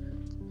backwards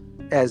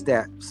as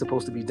that's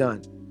supposed to be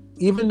done.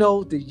 Even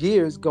though the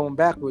years going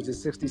backwards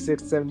is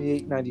 66,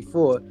 78,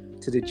 94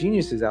 to the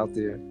geniuses out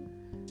there,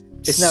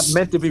 it's not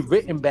meant to be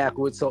written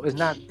backwards, so it's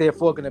not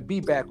therefore going to be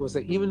backwards. So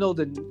even though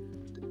the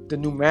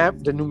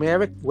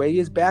numeric way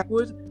is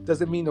backwards,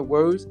 doesn't mean the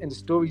words and the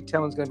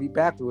storytelling is going to be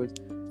backwards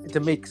to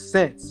make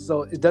sense.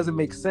 So it doesn't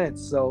make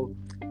sense. So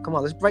come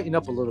on, let's brighten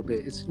up a little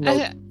bit. It's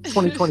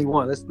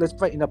 2021. Let's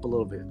brighten up a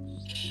little bit.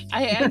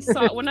 I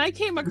saw when I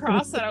came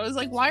across that, I was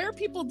like, why are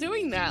people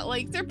doing that?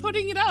 Like, they're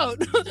putting it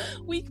out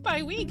week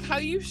by week how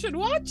you should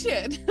watch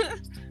it.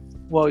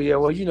 Well,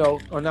 yeah, you know,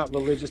 I'm not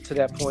religious to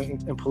that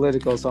point and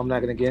political, so I'm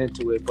not going to get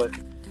into it. But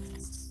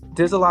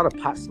there's a lot of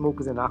pot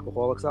smokers and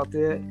alcoholics out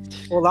there.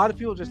 Well, a lot of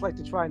people just like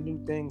to try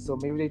new things, so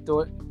maybe they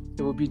thought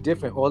it would be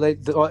different, or they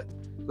thought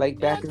like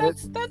back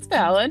that's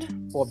valid.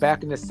 Or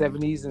back in the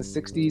 70s and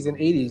 60s and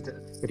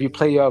 80s, if you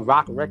play a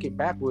rock record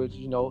backwards,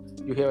 you know,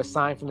 you hear a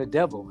sign from the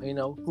devil. You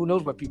know, who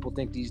knows what people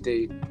think these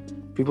days?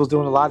 People's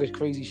doing a lot of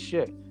crazy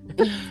shit.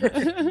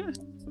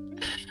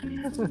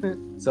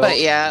 So, but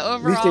yeah,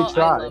 overall,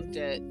 I loved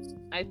it.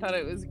 I thought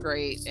it was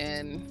great,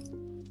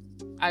 and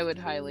I would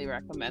highly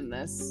recommend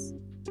this.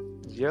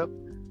 Yep.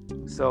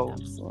 So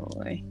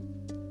absolutely.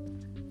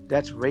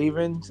 That's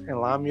Ravens and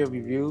Lamia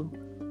review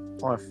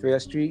on Fair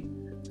Street.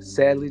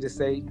 Sadly to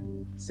say,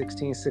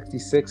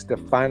 1666, the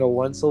final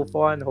one so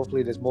far, and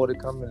hopefully there's more to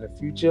come in the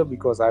future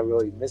because I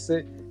really miss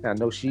it. And I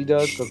know she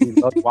does because we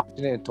love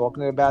watching it and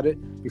talking about it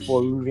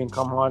before we even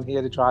come on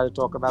here to try to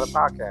talk about a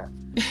podcast.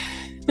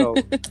 So,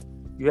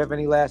 you have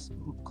any last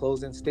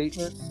closing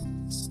statement?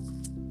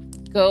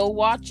 Go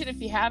watch it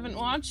if you haven't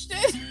watched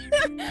it.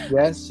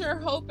 Yes. I sure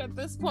hope at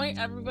this point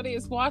everybody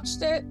has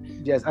watched it.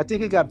 Yes, I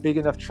think it got big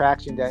enough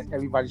traction that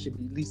everybody should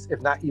be, at least, if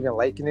not even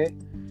liking it,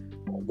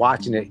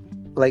 watching it.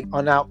 Like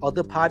on our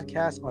other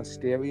podcast on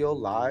Stereo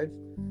Live,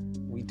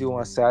 we do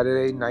on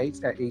Saturday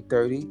nights at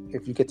 8:30.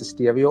 If you get the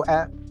Stereo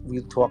app, we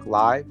talk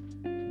live.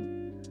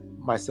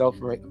 Myself,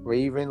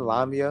 Raven,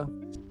 Lamia,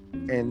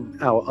 and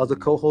our other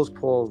co-host,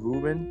 Paul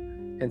Rubin.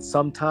 And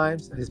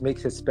sometimes he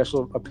makes his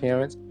special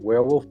appearance,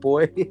 Werewolf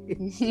Boy.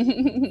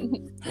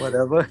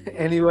 Whatever.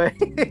 Anyway,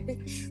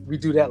 we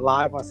do that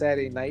live on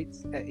Saturday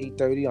nights at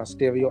 8:30 on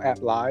Stereo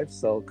app live.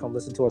 So come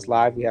listen to us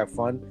live. We have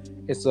fun.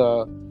 It's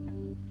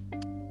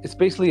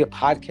basically a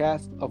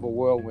podcast of a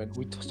whirlwind.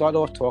 We start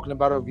off talking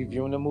about or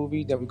reviewing a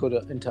movie, then we go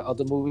into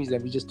other movies,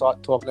 then we just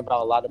start talking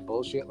about a lot of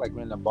bullshit, like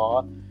we're in a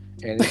bar,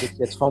 and it just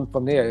gets fun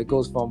from there. It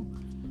goes from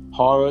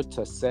horror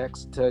to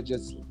sex to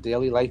just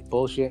daily life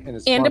bullshit, and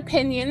fun.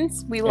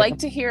 Opinions. We like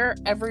to hear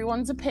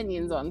everyone's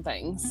opinions on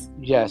things.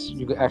 Yes,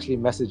 you can actually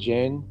message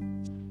in,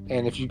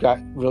 and if you got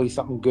really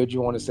something good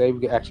you want to say,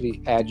 we can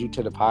actually add you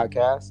to the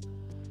podcast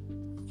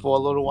for a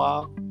little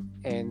while,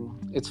 and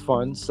it's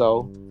fun.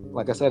 So,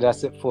 like I said,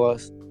 that's it for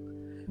us.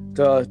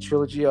 The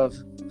trilogy of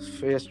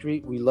Fear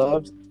Street we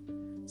loved.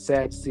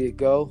 Sad to see it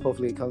go.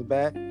 Hopefully it comes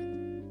back.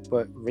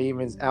 But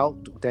Raven's out.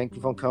 Thank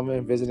you for coming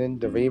and visiting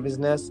the Raven's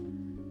Nest.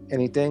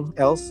 Anything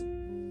else,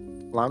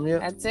 Lamia?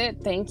 That's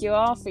it. Thank you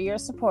all for your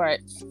support.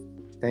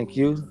 Thank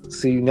you.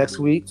 See you next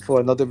week for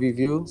another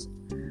review.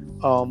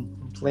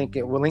 Link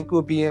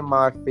will be in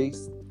my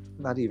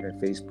not even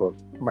Facebook,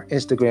 my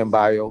Instagram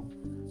bio,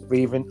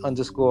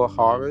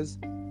 Raven_horrors,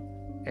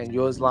 and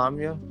yours,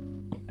 Lamia.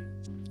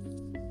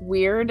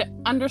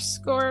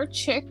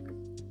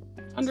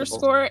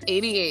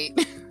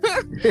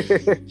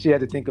 Weird_chick_88. She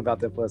had to think about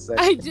that for a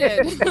second. I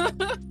did.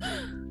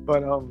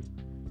 But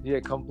yeah,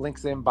 come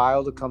links in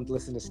bio to come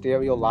listen to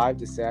Stereo Live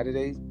this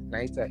Saturday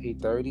nights at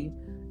 8:30,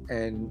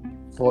 and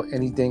for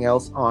anything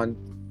else on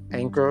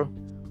Anchor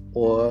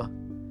or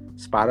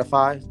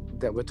Spotify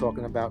that we're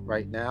talking about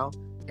right now.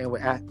 And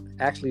we're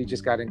actually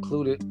just got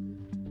included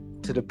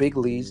to the big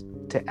leagues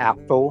to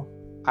Apple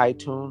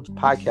iTunes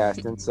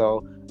podcasting.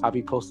 So I'll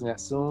be posting that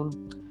soon.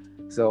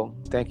 So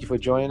thank you for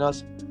joining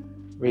us.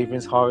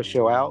 Raven's Horror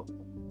Show out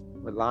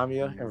with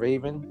Lamia and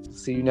Raven.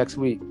 See you next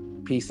week.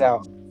 Peace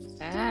out.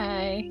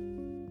 Bye.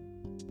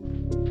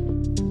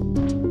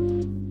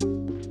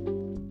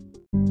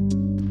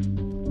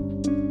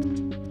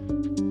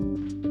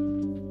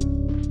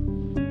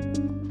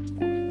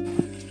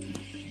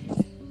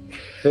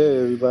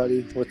 Hey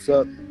everybody, what's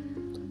up?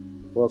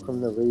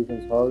 Welcome to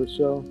Raven's Horror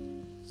Show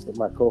with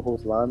my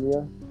co-host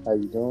Lamia. How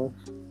you doing?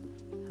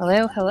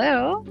 Hello.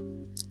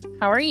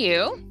 How are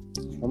you?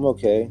 I'm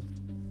okay.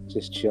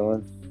 Just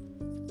chilling.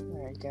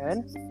 Very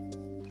good.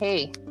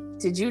 Hey,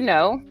 did you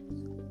know,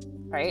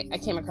 right? I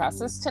came across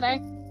this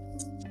today.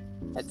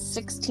 That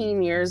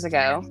 16 years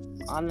ago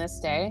on this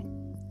day,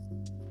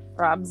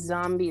 Rob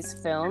Zombie's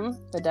film,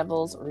 The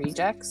Devil's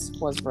Rejects,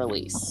 was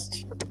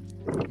released.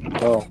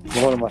 Oh,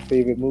 one of my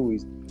favorite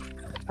movies.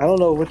 I don't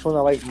know which one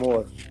I like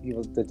more,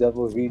 either The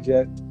Devil's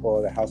Reject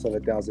or The House of a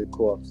Thousand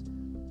Corpses,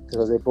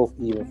 because they're both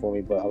even for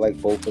me, but I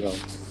like both of them.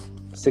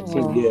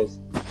 16 years.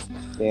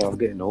 Damn, I'm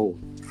getting old.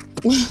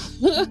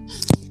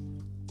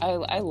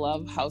 I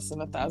love House of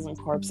a Thousand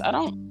Corpses.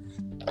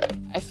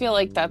 I feel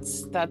like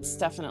that's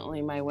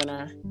definitely my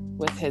winner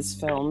with his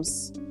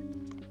films.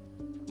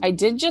 I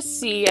did just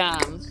see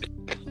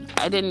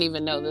I didn't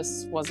even know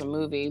this was a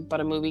movie, but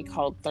a movie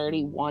called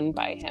 31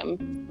 by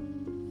him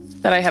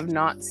that I have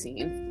not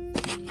seen.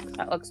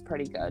 That looks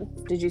pretty good.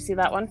 Did you see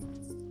that one?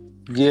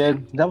 Yeah,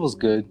 that was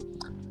good.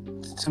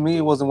 To me,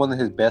 it wasn't one of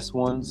his best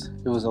ones.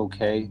 It was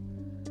okay.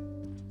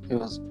 It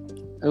was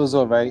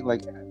all right.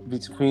 Like,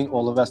 between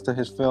all the rest of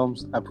his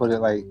films, I put it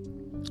like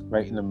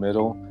right in the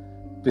middle.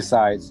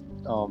 Besides,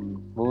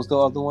 what was the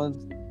other one?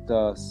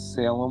 The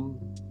Salem.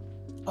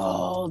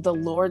 Oh, the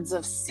Lords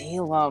of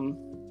Salem.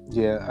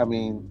 Yeah, I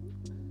mean,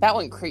 that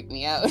one creeped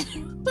me out.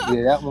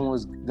 Yeah, that one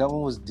was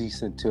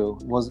decent too.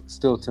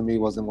 To me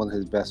wasn't one of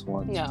his best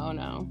ones.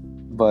 No.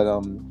 But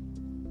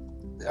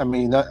I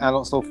mean,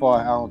 so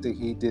far I don't think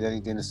he did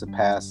anything to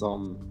surpass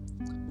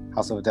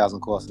House of a Thousand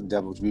Corpses and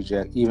Devil's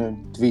Reject.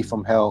 Even 3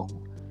 from Hell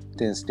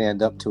didn't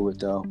stand up to it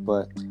though.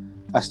 But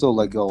I still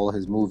like all of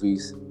his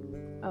movies.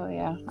 Oh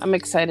yeah, I'm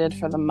excited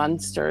for the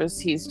Munsters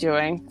he's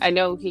doing. I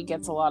know he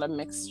gets a lot of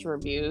mixed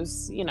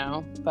reviews,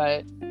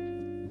 but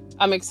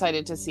I'm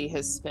excited to see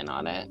his spin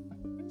on it.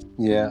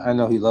 Yeah, I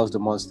know he loves the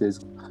Munsters.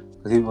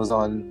 Him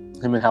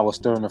and Howard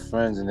Stern are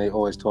friends, and they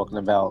always talking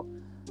about,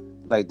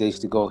 like, he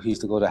used to go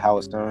to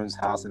Howard Stern's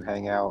house and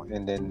hang out,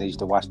 and then they used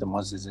to watch the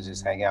Munsters and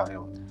just hang out.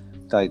 And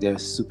like, they're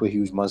super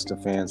huge Munster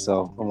fans,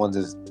 so I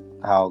wonder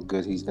how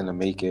good he's gonna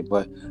make it.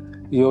 But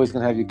you're always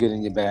gonna have your good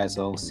and your bad,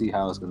 so we'll see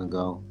how it's gonna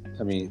go.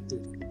 I mean,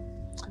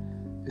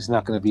 it's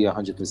not gonna be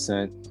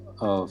 100%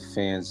 of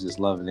fans just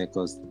loving it,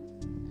 because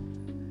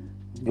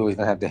you're always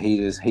gonna have the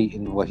haters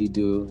hating what he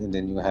do, and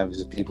then you're gonna have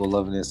just people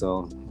loving it.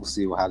 So we'll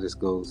see how this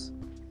goes.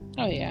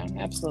 Oh yeah,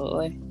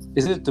 absolutely.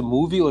 Is it the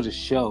movie or the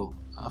show?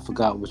 I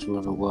forgot which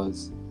one it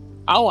was.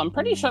 Oh, I'm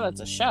pretty sure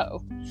that's a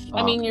show.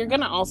 I mean, Okay. you're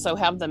gonna also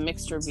have the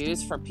mixed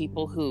reviews for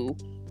people who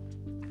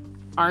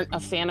aren't a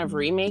fan of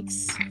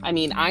remakes. I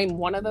mean, I'm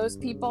one of those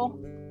people.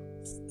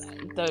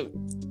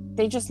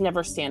 They just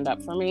never stand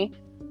up for me.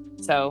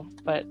 So,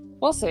 but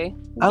we'll see. I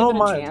Give don't it a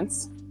mind.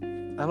 chance.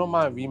 I don't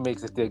mind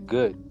remakes if they're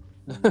good.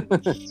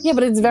 Yeah,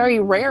 but it's very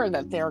rare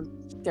that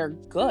they're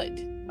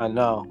good. I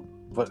know,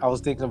 but I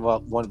was thinking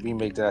about one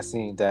remake that I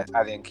seen that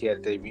I didn't care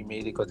that they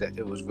remade it because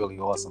it was really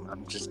awesome.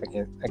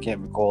 I can't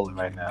recall it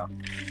right now.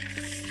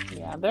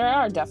 Yeah, there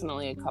are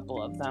definitely a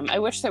couple of them. I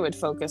wish they would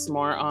focus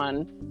more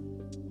on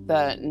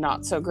the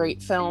not so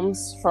great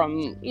films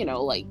from,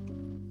 like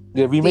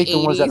Yeah, remake the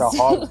ones that are 80s.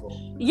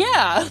 horrible.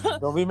 Yeah.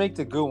 Don't remake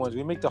the good ones.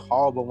 Remake the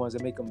horrible ones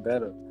and make them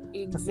better.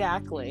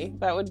 Exactly.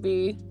 That would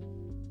be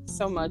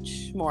so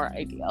much more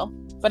ideal.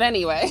 But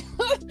anyway.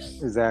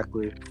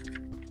 Exactly.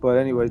 But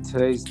anyway,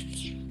 today's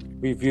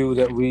review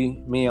that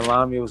me and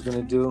Lamia was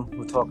gonna do,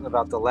 we're talking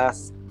about the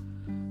last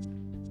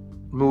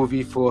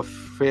movie for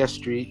Fair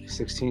Street,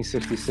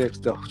 1666,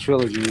 the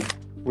trilogy,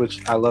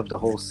 which I love the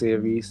whole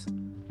series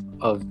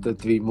of the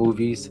 3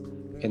 movies,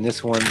 and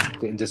this one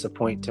didn't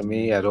disappoint to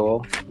me at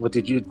all. What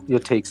did your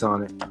takes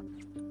on it?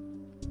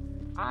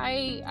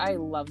 I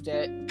loved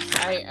it.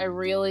 I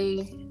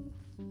really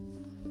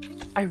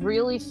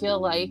feel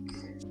like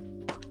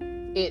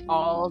it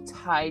all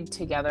tied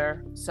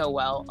together so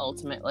well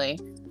ultimately.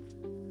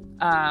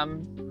 I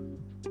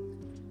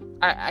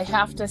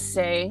have to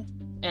say,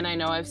 and I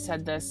know I've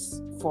said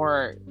this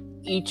for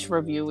each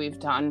review we've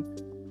done,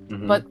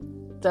 but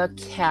the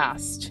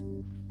cast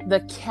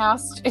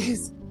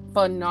is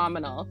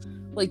phenomenal.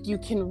 Like, you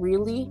can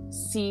really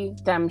see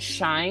them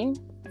shine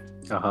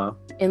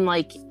in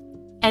like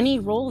any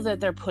role that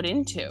they're put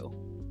into.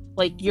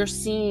 Like, you're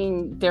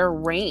seeing their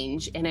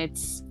range, and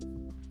it's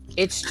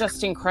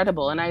just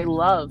incredible. And I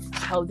love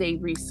how they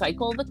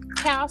recycle the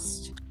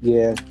cast.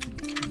 Yeah,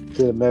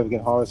 the American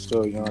Horror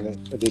Story on it.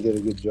 They did a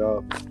good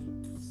job.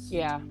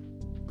 Yeah,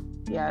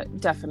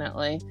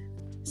 definitely.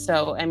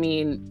 So, I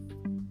mean,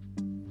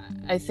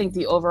 I think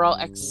the overall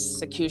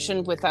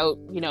execution, without,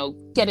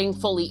 getting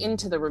fully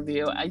into the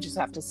review, I just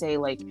have to say,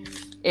 like,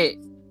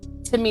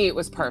 to me, it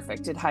was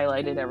perfect. It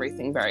highlighted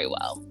everything very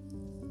well.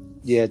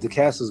 Yeah, the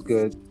cast was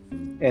good.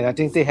 And I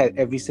think they had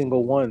every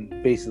single one,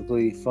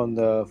 basically, from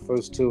the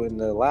first 2 and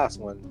the last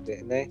one,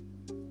 didn't they?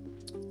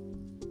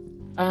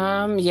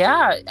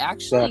 Yeah,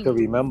 actually. That I could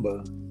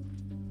remember.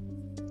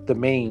 The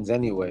mains,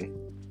 anyway.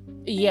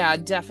 Yeah,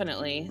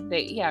 definitely.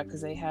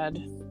 Because they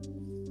had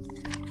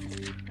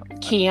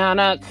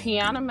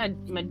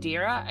Kiana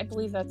Madeira, I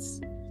believe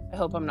that's. I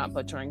hope I'm not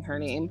butchering her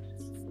name,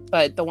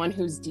 but the one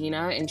who's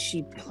Dina, and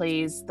she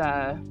plays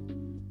the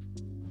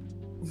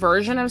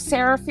version of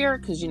Sarah Fier,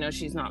 because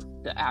she's not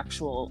the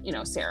actual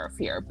Sarah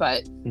Fier,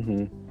 but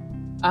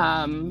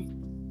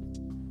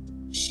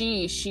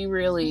she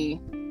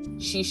really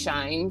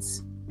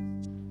shines.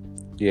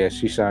 Yeah,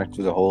 she shined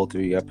through the whole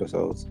 3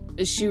 episodes.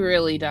 She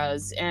really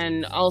does.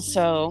 And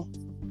also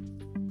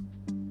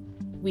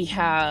we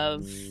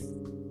have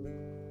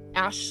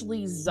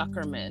Ashley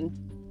Zuckerman,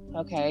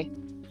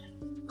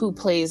 who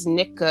plays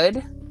Nick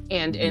Good,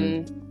 and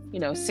in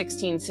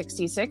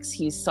 1666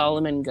 he's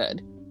Solomon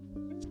Good.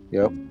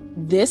 Yep.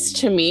 This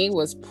to me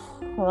was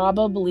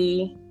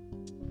probably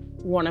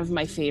one of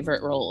my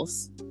favorite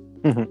roles.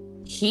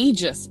 He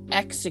just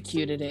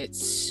executed it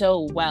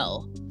so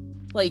well.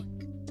 Like,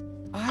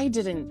 I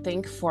didn't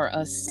think for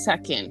a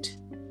second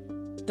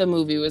the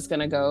movie was going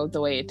to go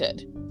the way it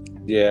did.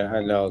 Yeah,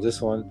 I know.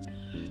 This one,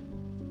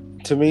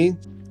 to me,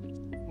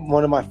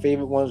 one of my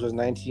favorite ones was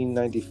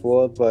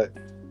 1994, but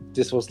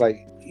this was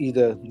like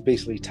either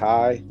basically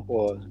tie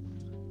or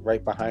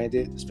right behind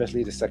it,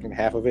 especially the second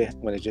half of it,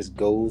 when it just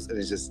goes, and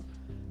it's just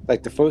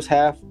like the first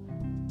half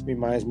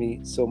reminds me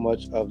so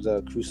much of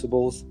the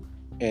Crucibles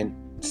and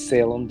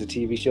Salem, the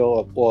TV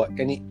show, or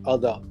any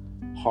other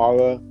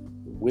horror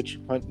witch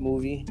hunt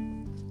movie.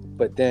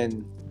 But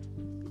then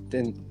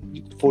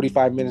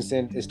 45 minutes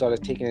in, it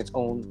started taking its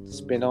own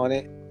spin on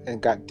it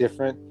and got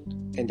different.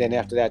 And then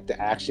after that, the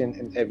action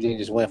and everything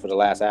just went for the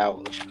last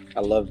hour.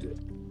 I loved it.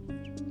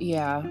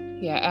 Yeah,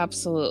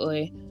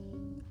 absolutely.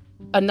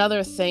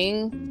 Another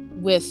thing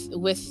with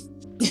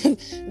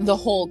the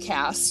whole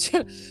cast,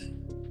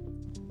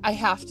 I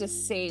have to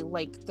say,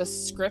 like, the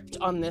script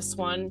on this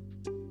one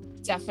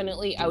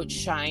definitely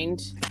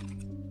outshined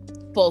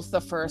both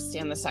the first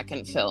and the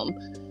second film.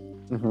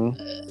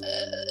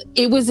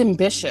 It was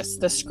ambitious.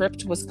 The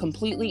script was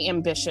completely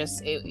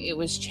ambitious. It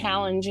was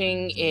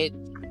challenging.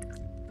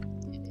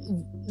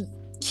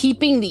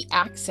 Keeping the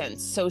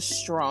accents so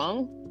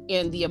strong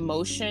and the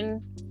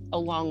emotion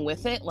along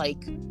with it,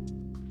 like,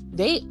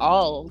 they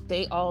all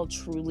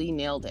truly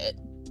nailed it.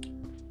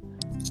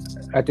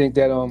 I think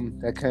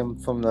that came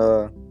from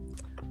the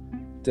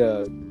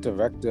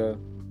director.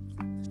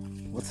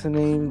 What's her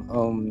name?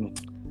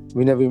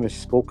 We never even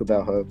spoke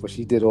about her, but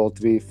she did all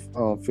 3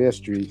 Fair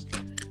Street.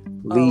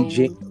 Lee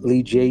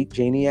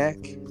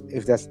Janiak,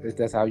 if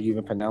that's how you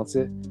even pronounce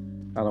it.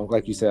 I don't,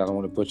 like you said, I don't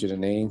want to butcher the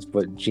names,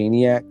 but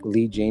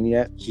Lee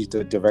Janiak, she's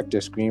the director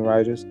of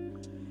screenwriters.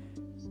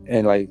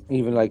 And like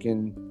even like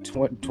in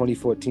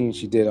 2014,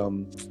 she did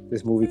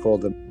this movie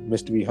called The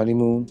Mystery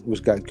Honeymoon,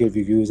 which got good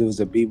reviews. It was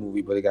a B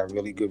movie, but it got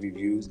really good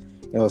reviews.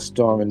 And it was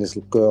starring this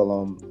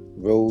girl,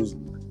 Rose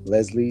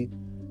Leslie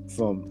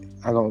from,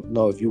 I don't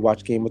know if you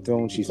watch Game of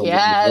Thrones. She's from Game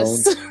of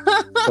Thrones.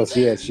 So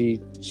yeah,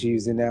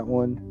 she's in that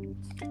one,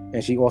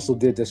 and she also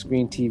did the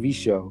Scream TV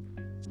show,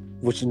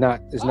 which is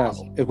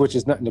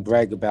nothing to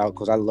brag about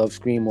because I love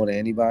Scream more than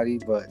anybody.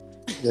 But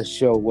the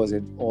show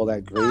wasn't all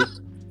that great.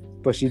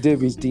 But she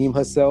did redeem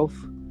herself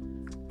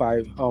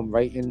by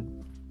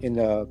writing in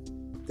the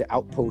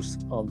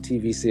Outpost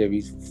TV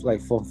series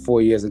like from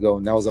 4 years ago,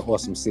 and that was an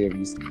awesome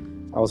series.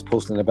 I was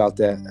posting about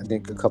that I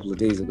think a couple of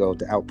days ago.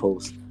 The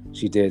Outpost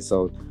she did,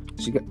 so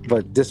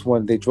but this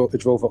one it drove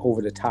her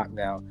over the top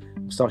now.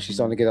 So she's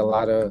starting to get a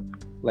lot of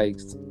like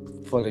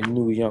for the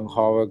new young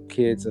horror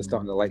kids are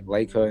starting to like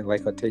her and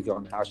like her take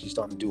on how she's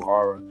starting to do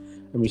horror.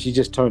 I mean, she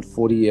just turned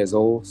 40 years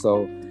old,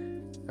 so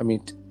I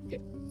mean.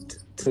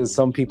 To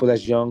some people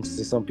that's young,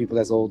 to some people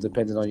that's old,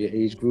 depending on your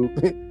age group.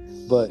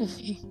 but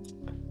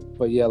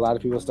yeah, a lot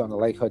of people are starting to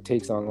like her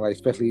takes on, like,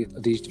 especially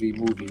these 3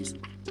 movies.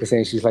 They're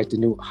saying she's like the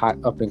new hot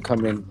up and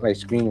coming like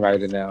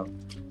screenwriter now,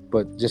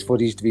 but just for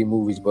these 3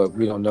 movies. But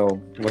we don't know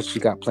what she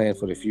got planned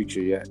for the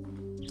future yet.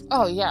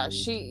 Oh yeah,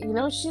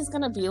 she's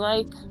gonna be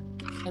like,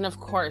 and of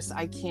course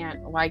why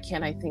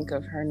can't I think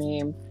of her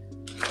name?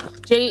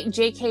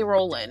 J.K.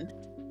 Rowling.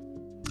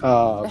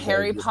 The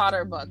Harry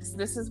Potter books.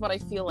 This is what I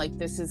feel like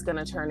this is going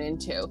to turn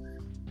into,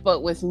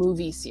 but with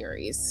movie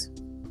series.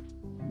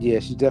 Yeah,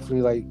 she's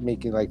definitely like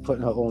making, like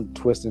putting her own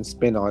twist and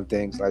spin on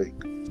things. Like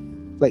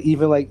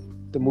even like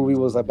the movie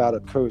was about a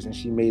curse and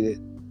she made it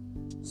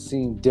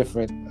seem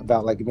different,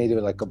 about like it made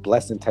it like a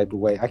blessing type of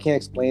way. I can't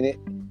explain it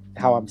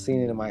how I'm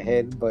seeing it in my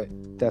head, but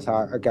that's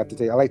how I got to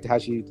take. I liked how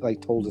she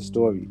like told the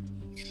story.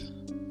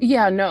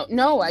 Yeah,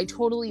 no, I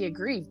totally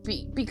agree.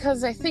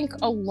 Because I think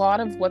a lot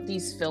of what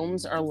these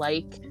films are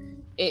like,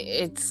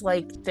 it's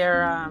like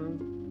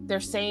they're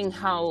saying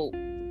how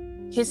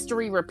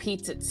history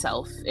repeats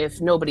itself if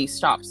nobody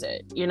stops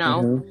it, you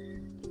know?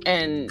 Mm-hmm.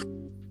 And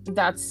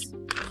that's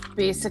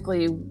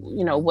basically,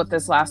 what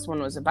this last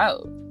one was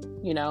about,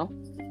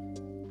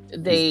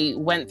 They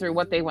went through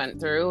what they went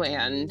through,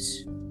 and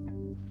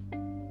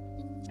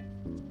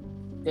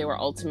they were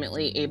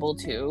ultimately able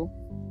to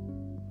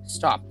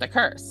stop the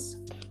curse.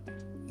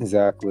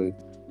 Exactly.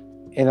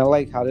 And I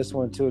like how this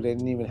one too, they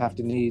didn't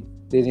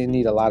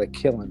need a lot of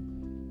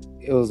killing.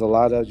 It was a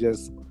lot of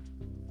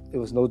it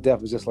was no death,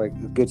 it was just like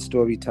good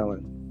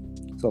storytelling.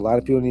 So a lot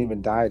of people didn't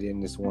even die in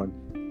this one.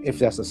 If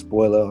that's a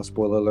spoiler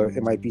alert,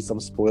 it might be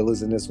some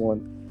spoilers in this one,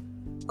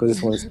 because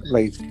this one's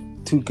like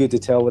too good to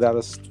tell without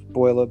a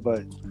spoiler.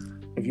 But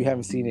if you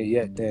haven't seen it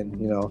yet, then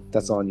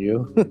that's on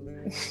you,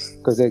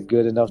 because they're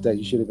good enough that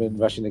you should have been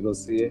rushing to go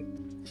see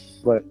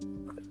it. But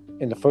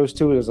in the first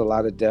 2, there's a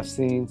lot of death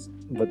scenes,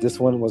 but this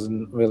one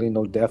wasn't really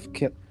no death,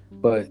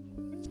 but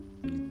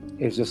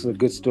it's just a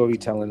good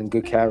storytelling and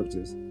good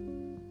characters.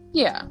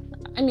 Yeah,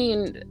 I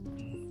mean,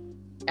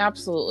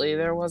 absolutely,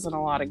 there wasn't a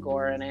lot of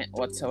gore in it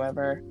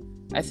whatsoever.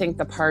 I think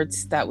the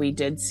parts that we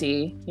did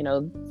see,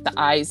 the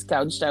eyes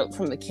gouged out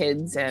from the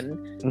kids and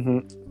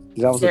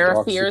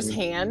Sarah Fier's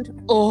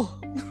hand. Oh.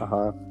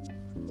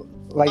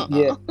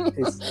 Yeah,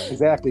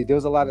 exactly. There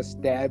was a lot of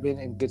stabbing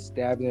and good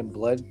stabbing and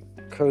blood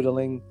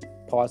curdling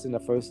parts in the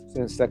first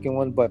and second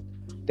one, but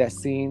that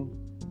scene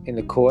in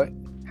the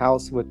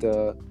courthouse with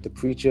the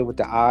preacher with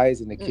the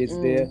eyes and the kids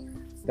there,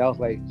 that was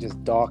like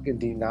just dark and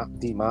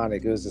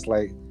demonic. It was just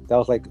like, that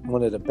was like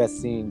one of the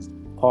best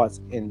parts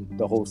in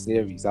the whole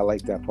series. I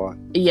like that part.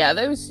 Yeah,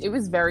 it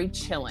was very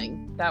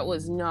chilling. That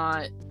was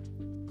not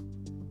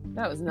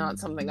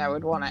something I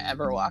would want to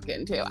ever walk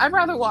into. I'd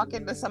rather walk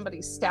into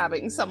somebody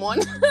stabbing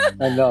someone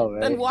I know,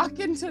 right? than walk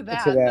into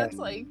that. That's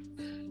like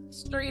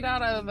straight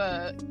out of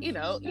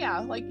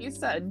like you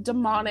said,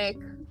 demonic.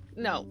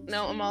 No,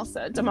 I'm all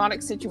set.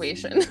 Demonic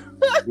situation.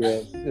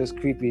 Yeah, it was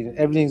creepy.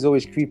 Everything's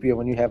always creepier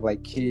when you have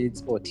like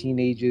kids or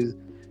teenagers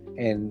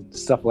and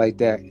stuff like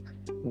that.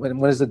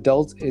 When it's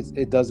adults,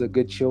 it does a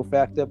good chill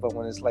factor, but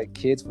when it's like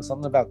kids, for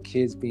something about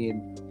kids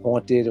being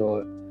haunted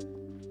or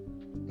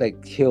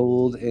like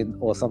killed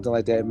or something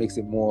like that, it makes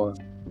it more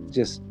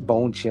just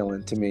bone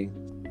chilling to me.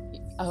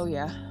 Oh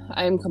yeah,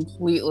 I am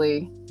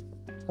completely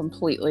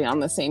on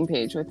the same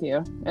page with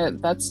you.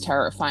 That's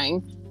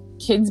terrifying.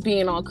 Kids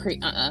being all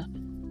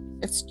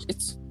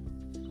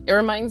it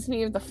reminds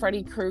me of the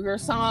Freddy Krueger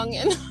song,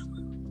 and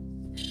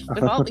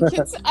with all the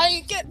kids. I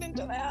ain't getting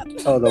into that.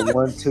 Oh, the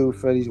 1, 2,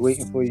 Freddy's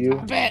waiting for you.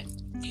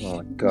 Oh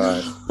my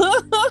god,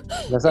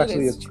 that's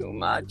actually too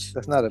much.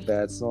 That's not a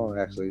bad song,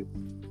 actually.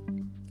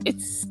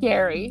 It's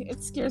scary.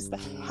 It scares the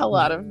hell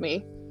out of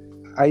me.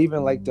 I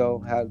even like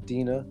though how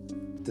Dina,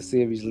 the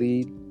series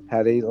lead,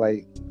 how they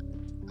like.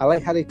 I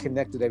like how they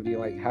connected everything,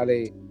 like how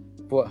they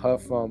brought her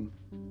from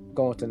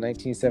going to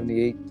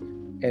 1978,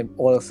 and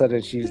all of a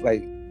sudden she's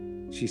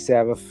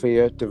Sarah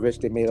Fier, the witch.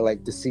 They made her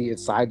like to see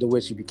inside the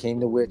witch. She became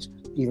the witch.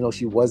 even though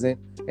she wasn't,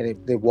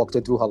 and they walked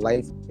her through her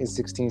life in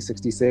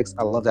 1666.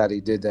 I love how they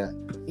did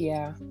that.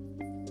 Yeah.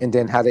 And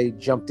then how they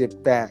jumped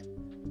it back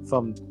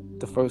from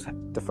the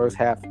first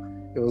half.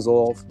 It was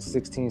all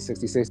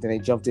 1666. Then they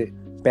jumped it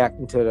back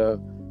into the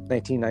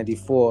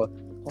 1994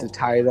 to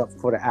tie it up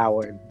for the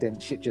hour, and then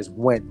shit just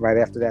went right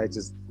after that. It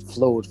just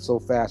flowed so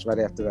fast right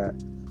after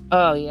that.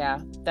 Oh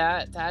yeah,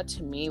 that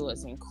to me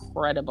was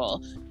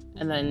incredible.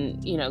 And then,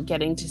 you know,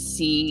 getting to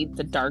see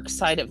the dark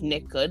side of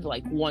Nick Good,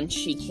 like once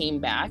she came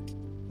back,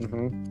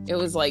 it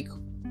was like,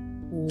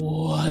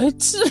 what?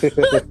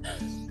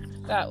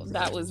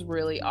 that was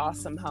really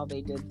awesome how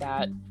they did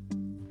that.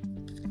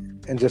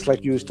 And just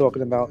like you was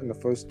talking about in the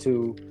first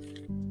two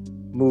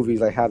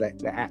movies, like how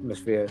the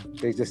atmosphere,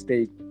 they just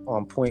stayed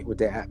on point with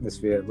the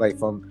atmosphere. Like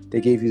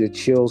they gave you the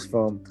chills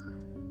from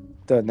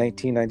the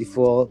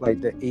 1994,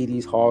 like the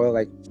 80s horror,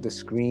 like the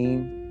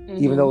Scream.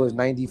 Even though it was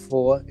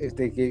 94, if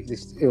they gave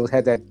it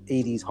had that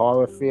 80s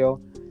horror feel.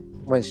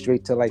 Went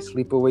straight to like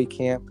Sleepaway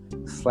Camp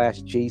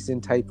 /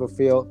 Jason type of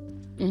feel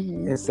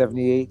in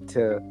 78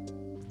 to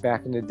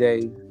back in the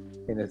day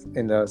in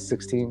the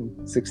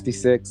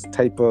 1666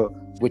 type of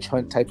witch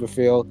hunt type of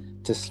feel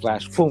to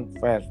 / boom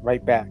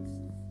right back.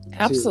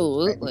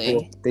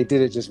 Absolutely. They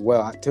did it just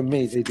well. To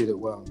me, they did it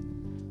well.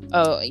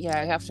 Oh, yeah,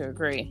 I have to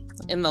agree.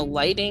 And the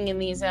lighting in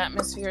these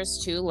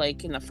atmospheres, too,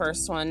 like in the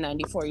first one,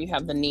 94, you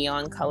have the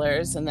neon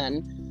colors. And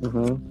then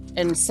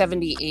in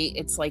 78,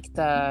 it's like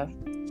the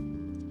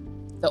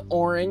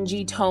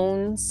orangey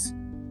tones.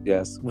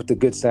 Yes, with the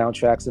good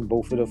soundtracks in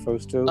both of the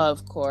first two.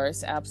 Of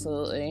course,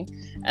 absolutely.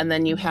 And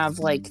then you have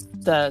like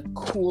the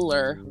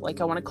cooler,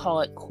 like I want to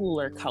call it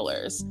cooler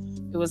colors.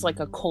 It was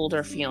like a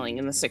colder feeling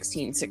in the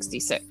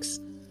 1666.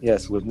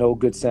 Yes, with no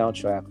good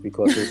soundtrack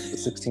because it's the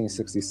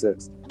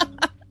 1666.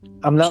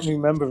 I'm not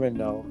remembering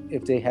though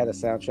if they had a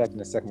soundtrack in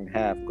the second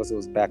half because it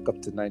was back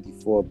up to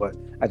 94, but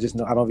I just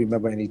know I don't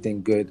remember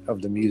anything good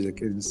of the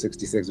music in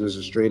 66. It was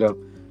just straight up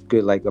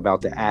good, like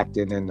about the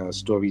acting and the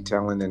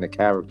storytelling and the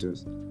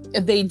characters.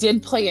 They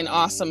did play an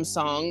awesome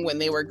song when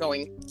they were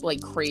going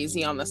like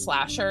crazy on the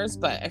slashers,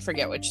 but I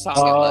forget which song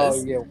it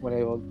was. Oh yeah,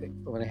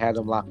 when they had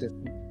them locked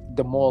in.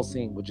 The mall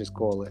scene, would just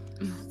call it.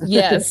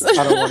 Yes.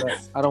 I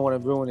don't want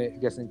to ruin it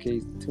just in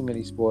case too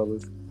many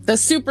spoilers. The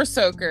Super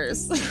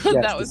Soakers. Yes,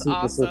 that was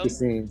awesome. Soaker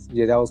scenes.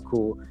 Yeah, that was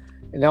cool.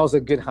 And that was a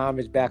good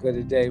homage back in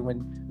the day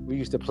when we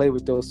used to play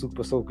with those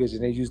Super Soakers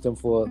and they used them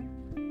for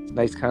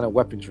nice kind of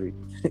weaponry.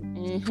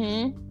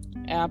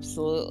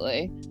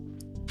 Absolutely.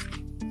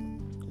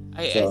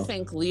 I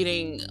think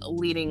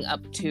leading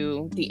up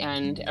to the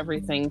end,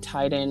 everything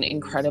tied in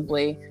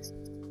incredibly.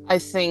 I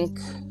think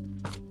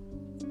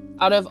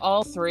out of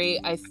all three,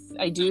 I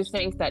do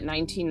think that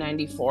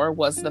 1994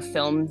 was the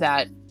film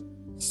that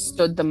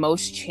stood the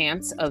most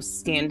chance of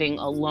standing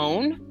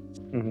alone.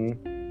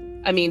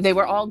 I mean, they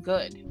were all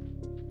good,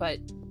 but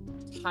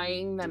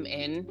tying them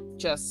in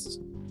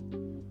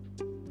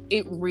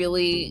it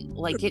really,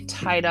 like, it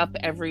tied up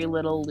every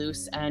little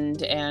loose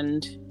end,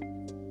 and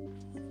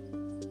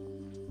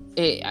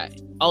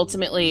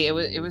ultimately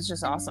it was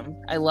just awesome.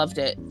 I loved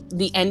it.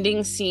 The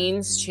ending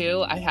scenes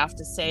too, I have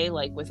to say,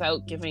 like,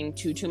 without giving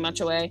too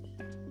much away,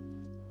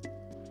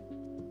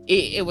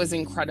 it was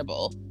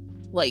incredible.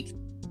 Like,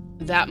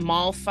 that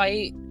mall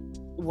fight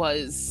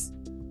was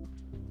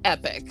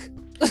epic.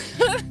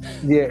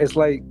 Yeah, it's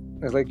like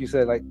you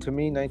said, like, to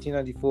me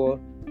 1994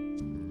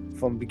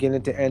 from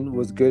beginning to end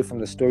was good, from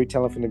the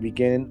storytelling from the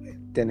beginning,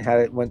 then how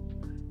it went,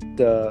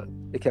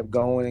 it kept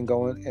going and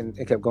going, and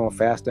it kept going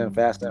faster and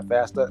faster and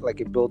faster, like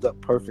it built up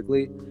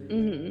perfectly.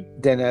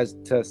 Then as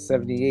to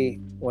 78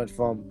 went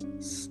from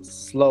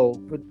slow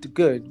but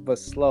good but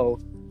slow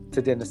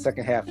to then the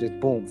second half just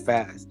boom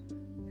fast,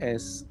 and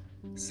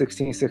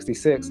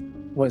 1666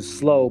 went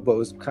slow but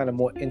was kind of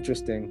more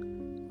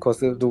interesting because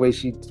the way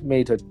she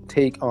made her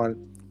take on,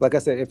 like I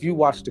said, if you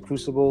watch the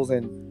Crucibles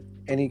and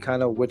any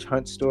kind of witch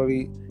hunt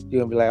story,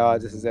 you're gonna be like, oh,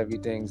 this is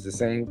everything's the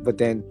same. But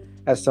then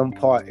at some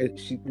part,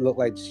 she looked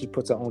like she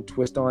puts her own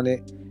twist on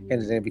it,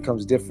 and then it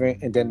becomes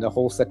different. And then the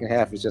whole second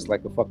half is just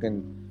like a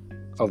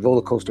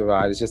roller coaster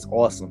ride. It's just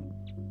awesome.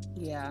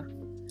 Yeah.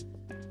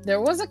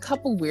 There was a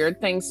couple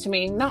weird things to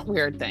me. Not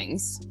weird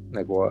things.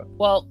 Like what?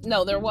 Well,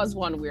 no, there was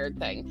one weird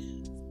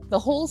thing. The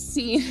whole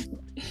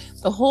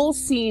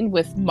scene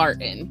with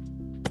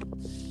Martin.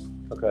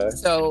 Okay.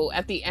 So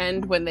at the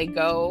end, when they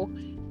go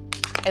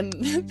and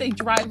they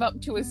drive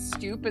up to his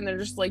stoop and they're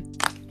just like,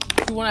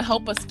 you want to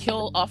help us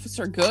kill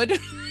Officer Good?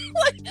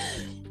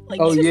 like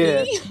oh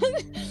yeah.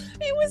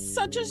 It was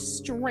such a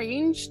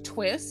strange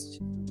twist.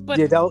 But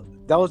yeah,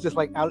 that was just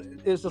like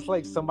it was just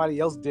like somebody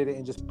else did it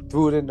and just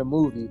threw it in the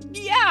movie.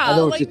 Yeah, I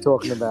know what you're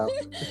talking about.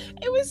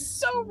 It was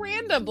so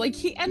random. Like,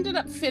 he ended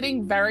up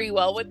fitting very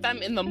well with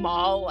them in the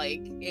mall.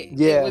 Like,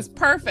 it was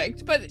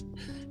perfect. But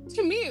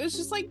to me, it was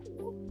just like,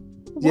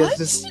 what? Yeah,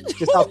 just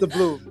out the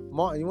blue.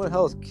 Martin, you want to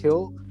help us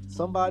kill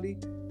somebody?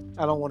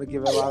 I don't want to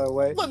give it a lot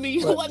away. Let me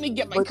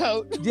get my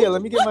coat. Yeah,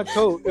 let me get my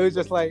coat. It was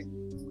just like,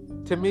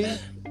 to me,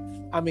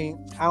 I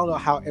mean, I don't know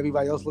how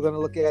everybody else was going to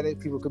look at it.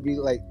 People could be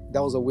like,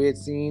 that was a weird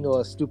scene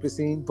or a stupid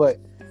scene. But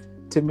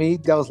to me,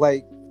 that was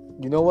like,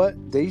 you know what?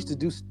 They used to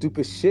do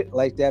stupid shit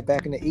like that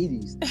back in the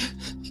 80s.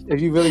 If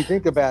you really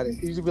think about it,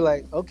 you should be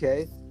like,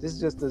 okay, this is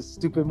just a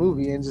stupid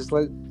movie, and just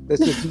like,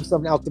 let's just do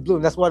something out the blue.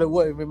 And that's what it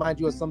would. It reminds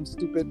you of some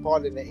stupid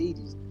part in the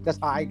 80s. That's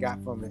how I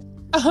got from it.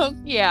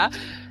 Yeah,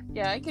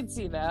 I can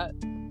see that.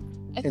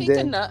 I think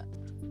then,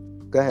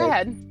 Go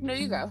ahead. No,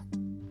 you go.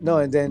 No,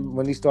 and then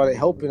when he started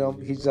helping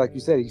him, he's like you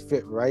said, he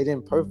fit right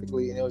in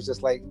perfectly, and it was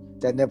just like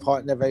that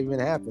part never even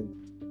happened.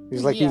 It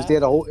was like he was there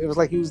it was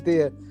like he was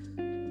there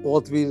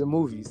all three of the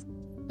movies.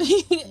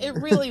 It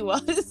really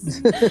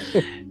was.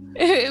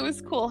 It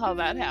was cool how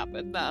that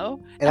happened,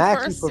 though. And at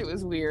first, it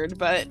was weird,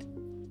 but...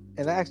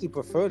 And I actually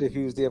preferred if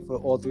he was there for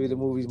all three of the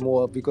movies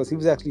more, because he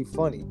was actually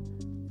funny.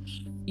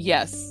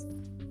 Yes,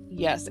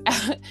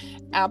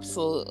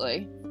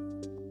 absolutely.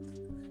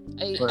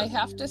 I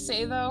have to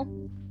say, though,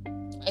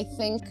 I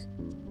think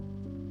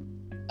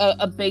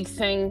a big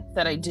thing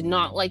that I did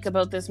not like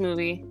about this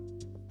movie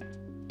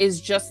is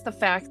just the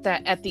fact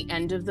that at the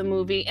end of the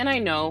movie, and I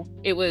know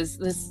it was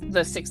the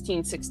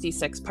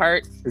 1666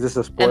 part. Is this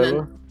a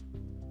spoiler?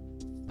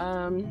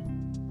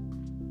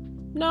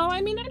 No,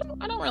 I mean,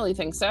 I don't really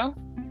think so.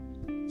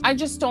 I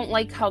just don't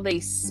like how they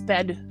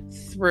sped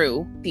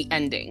through the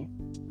ending.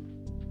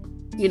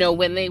 You know,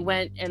 when they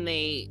went and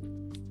they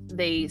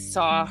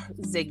saw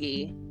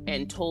Ziggy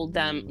and told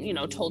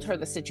her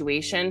the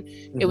situation,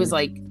 It was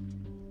like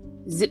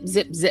zip,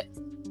 zip, zip.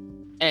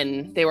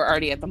 And they were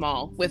already at the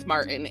mall with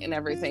Martin and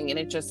everything. And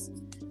it just,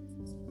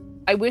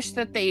 I wish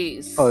that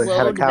they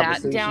slowed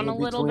that down a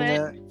little bit.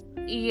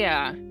 That?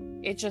 Yeah.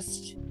 It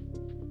just,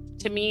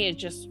 to me, it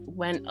just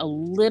went a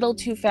little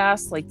too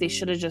fast. Like, they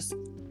should have just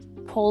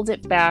pulled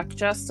it back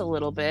just a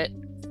little bit,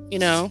 you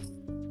know?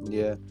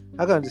 Yeah,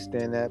 I can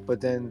understand that. But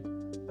then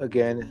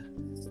again,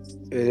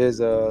 it is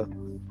what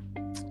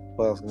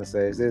I was going to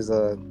say is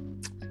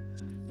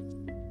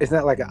it's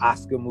not like an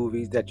Oscar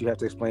movie that you have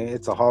to explain.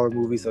 It's a horror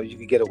movie, so you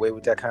can get away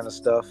with that kind of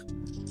stuff.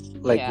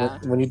 Like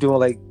when you're doing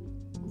like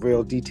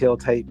real detail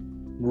type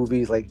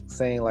movies, like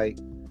saying like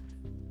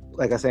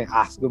I say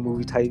Oscar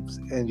movie types,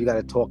 and you got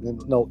to talk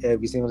and know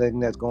every single thing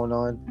that's going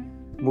on.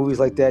 Movies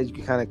like that, you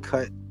can kind of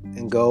cut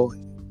and go.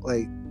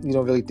 Like, you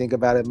don't really think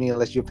about it,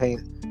 unless you're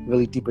paying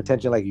really deep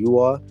attention, like you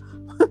are.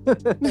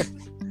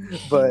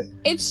 But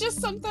it's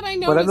just something I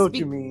noticed. But I know what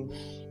you mean.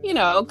 You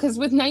know, because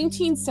with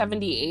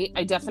 1978,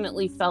 I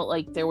definitely felt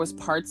like there was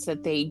parts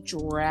that they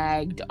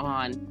dragged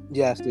on.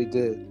 Yes, they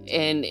did.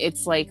 And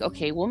it's like,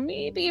 okay, well,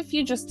 maybe if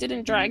you just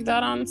didn't drag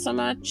that on so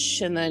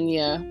much, and then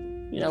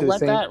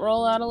let that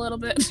roll out a little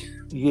bit.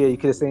 Yeah, you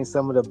could have seen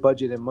some of the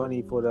budget and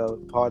money for the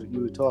part that you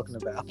were talking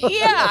about.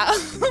 Yeah.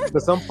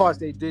 But some parts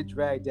they did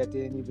drag that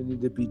didn't even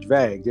need to be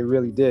dragged. They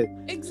really did.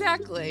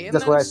 Exactly. And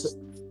that's why I said.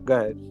 Go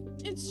ahead.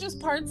 It's just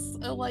parts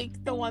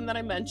like the one that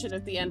I mentioned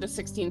at the end of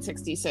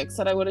 1666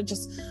 that I would have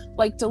just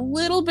liked a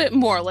little bit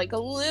more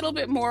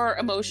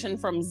emotion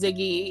from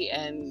Ziggy,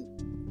 and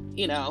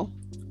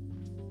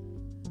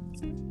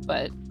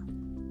but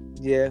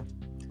yeah.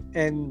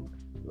 And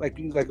like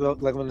I'm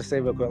gonna say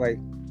real quick, like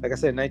I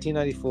said,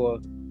 1994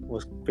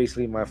 was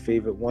basically my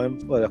favorite one,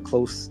 but a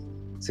close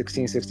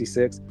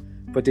 1666.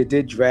 But they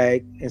did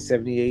drag in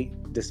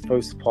 78 this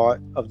first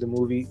part of the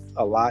movie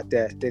a lot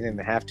that they didn't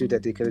have to,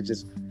 that they could have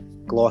just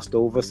glossed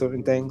over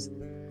certain things.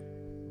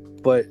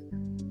 But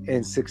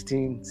in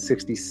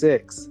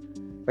 1666,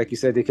 like you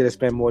said, they could have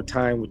spent more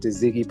time with the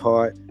Ziggy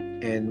part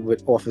and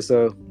with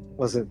Officer.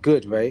 Wasn't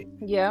good, right?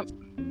 Yep.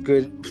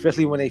 Good,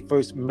 especially when they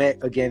first met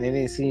again and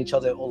didn't see each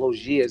other all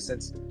those years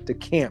since the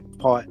camp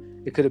part.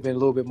 It could have been a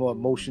little bit more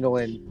emotional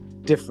and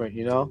different,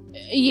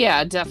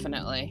 Yeah,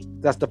 definitely.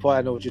 That's the part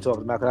I know what you're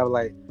talking about, because I was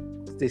like,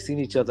 they seen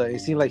each other. It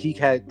seemed like he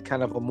had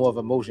kind of a more of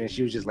emotion.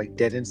 She was just like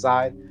dead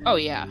inside. Oh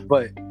yeah.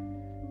 But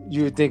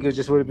you would think it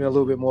just would have been a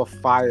little bit more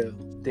fire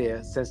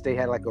there, since they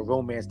had like a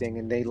romance thing,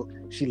 and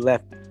she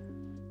left,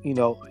 in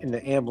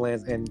the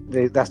ambulance, and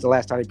that's the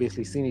last time they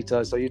basically seen each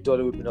other. So you thought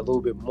it would have been a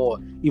little bit more,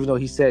 even though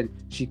he said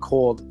she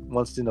called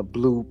once in a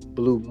blue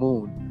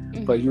moon.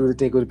 Mm-hmm. But you would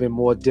think it would have been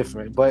more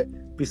different. But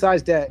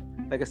besides that,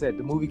 like I said,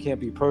 the movie can't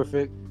be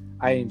perfect.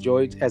 I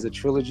enjoyed as a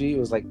trilogy. It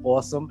was like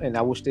awesome, and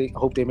I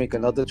hope they make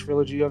another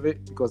trilogy of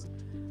it, because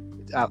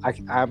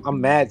I'm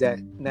mad that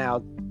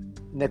now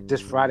this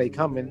Friday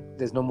coming,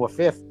 there's no more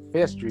Fair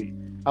Street.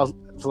 For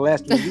the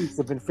last 3 weeks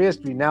have been Fair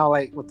Street. Now,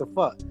 like, what the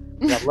fuck?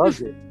 I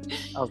loved it.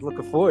 I was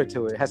looking forward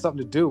to it. It had something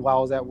to do while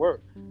I was at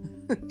work.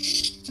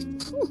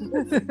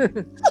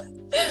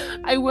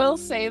 I will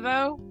say,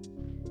 though,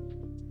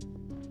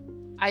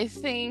 I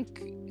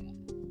think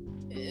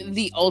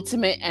the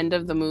ultimate end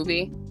of the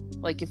movie,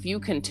 like, if you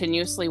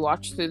continuously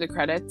watch through the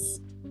credits,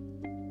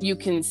 you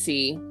can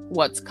see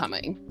what's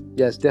coming.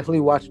 Yes, definitely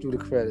watch through the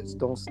credits.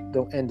 Don't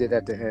end it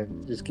at the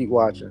end. Just keep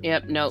watching.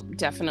 Yep, nope,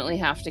 definitely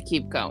have to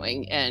keep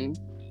going. And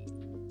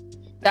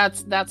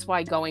that's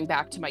why, going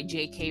back to my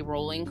J.K.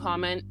 Rowling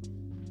comment,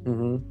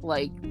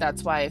 like,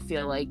 that's why I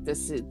feel like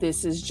this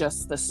is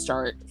just the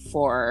start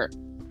for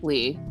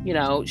Lee.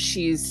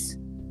 She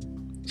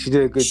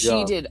did a good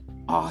job. She did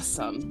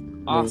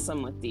awesome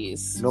with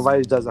these.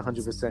 Nobody does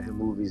 100% in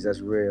movies.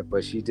 That's rare,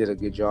 but she did a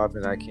good job,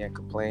 and I can't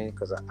complain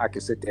because I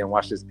could sit there and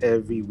watch this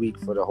every week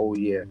for the whole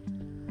year.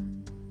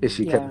 If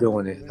she kept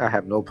doing it, I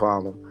have no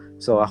problem.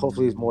 So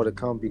hopefully there's more to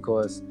come,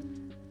 because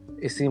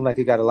it seemed like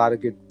it got a lot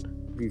of good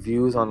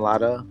reviews on a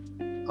lot of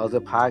other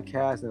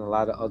podcasts and a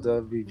lot of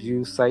other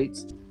review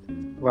sites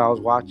where I was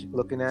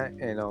looking at,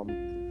 and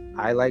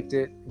I liked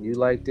it. You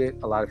liked it.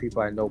 A lot of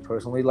people I know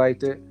personally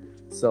liked it.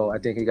 So I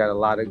think it got a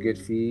lot of good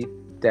feed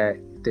that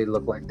they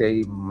look like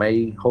they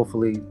may,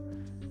 hopefully,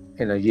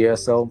 in a year or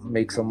so,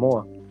 make some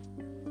more.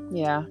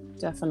 Yeah,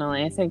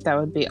 definitely. I think that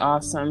would be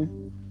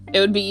awesome. It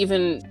would be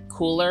even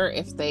cooler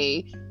if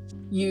they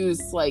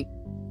use, like,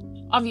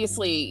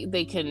 obviously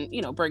they can,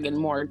 bring in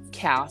more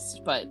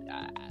cast, but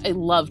I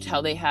loved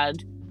how they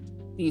had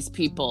these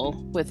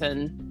people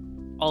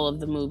within all of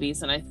the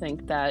movies, and I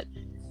think that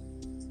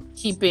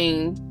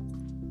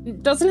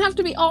it doesn't have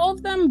to be all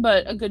of them,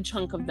 but a good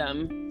chunk of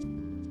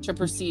them to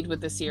proceed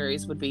with the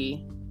series would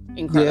be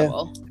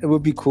incredible. Yeah, it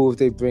would be cool if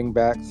they bring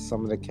back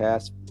some of the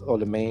cast or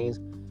the mains.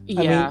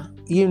 Yeah.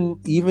 I mean,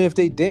 even if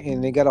they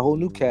didn't, they got a whole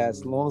new cast.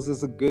 As long as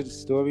it's a good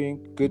story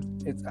and good,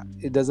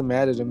 it doesn't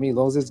matter to me. As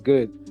long as it's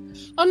good.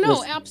 Oh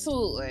no,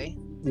 absolutely.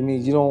 I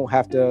mean, you don't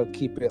have to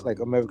keep it like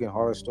American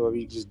Horror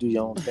Story. You just do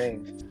your own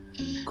thing.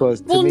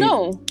 Because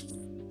no,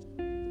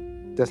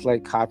 that's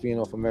like copying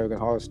off American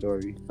Horror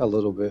Story a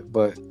little bit,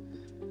 but.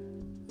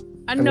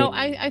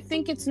 I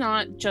think it's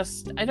not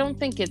just, I don't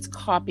think it's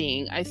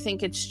copying. I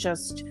think it's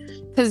just,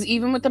 because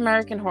even with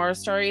American Horror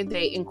Story,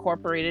 they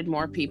incorporated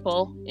more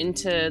people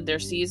into their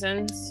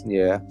seasons.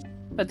 Yeah.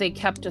 But they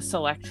kept a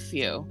select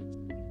few.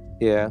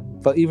 Yeah,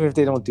 but even if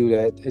they don't do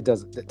that, it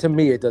doesn't. To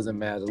me, it doesn't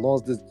matter. As long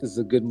as this is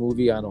a good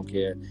movie, I don't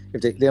care.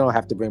 If they don't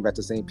have to bring back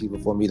the same people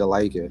for me to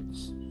like it.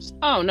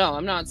 Oh no,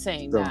 I'm not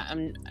saying that.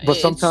 But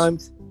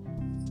sometimes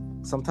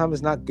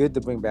it's not good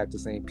to bring back the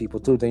same people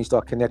too. Then you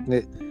start connecting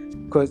it,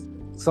 because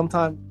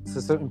sometimes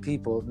to certain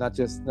people, not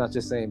just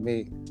saying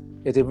me,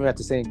 if they bring back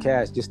the same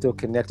cast, you're still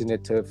connecting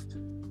it to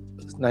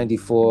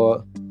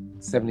 94,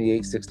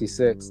 78,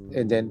 66,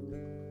 and then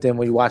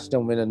when you watch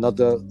them in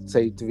another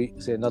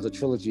another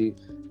trilogy,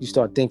 you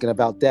start thinking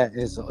about that,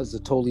 and it's a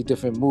totally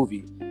different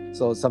movie.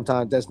 So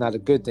sometimes that's not a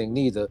good thing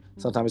neither.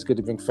 Sometimes it's good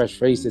to bring fresh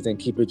faces and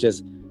keep it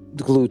just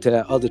glued to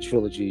that other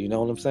trilogy. You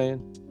know what I'm saying?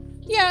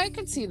 Yeah, I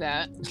could see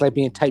that. It's like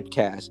being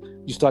typecast.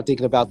 You start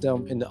thinking about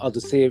them in the other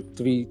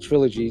 3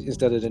 trilogies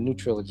instead of the new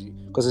trilogy,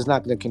 because it's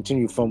not going to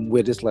continue from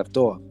where this left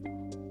off.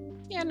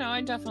 Yeah, no,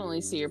 I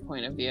definitely see your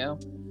point of view.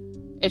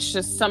 It's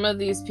just some of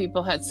these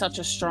people had such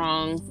a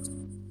strong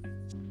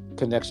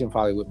connection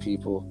probably with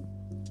people.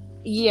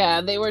 Yeah,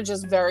 they were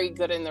just very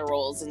good in their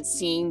roles, and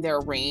seeing their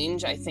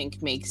range, I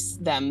think, makes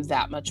them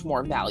that much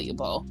more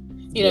valuable.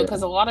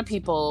 Because a lot of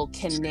people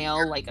can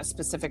nail like a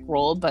specific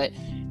role, but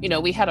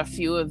we had a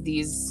few of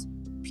these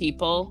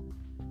people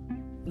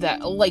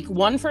that, like,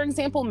 one, for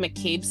example,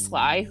 McCabe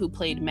Sly, who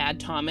played Mad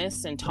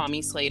Thomas and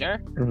Tommy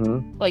Slater.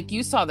 Mm-hmm. Like,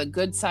 you saw the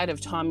good side of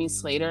Tommy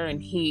Slater,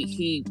 and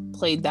he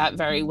played that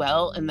very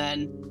well. And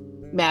then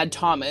Mad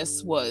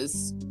Thomas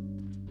was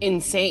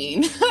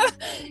insane,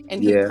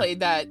 and he played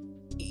that,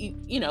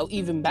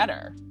 even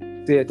better.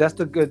 Yeah, that's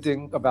the good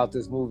thing about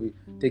this movie.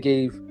 They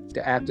gave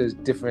the actors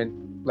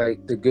different,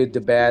 like the good,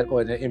 the bad,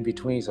 or the in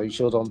between. So you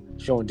showed them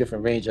showing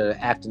different range of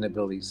acting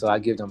ability. So I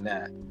give them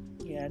that.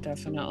 Yeah,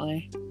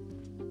 definitely.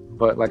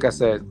 But like I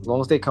said, as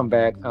long as they come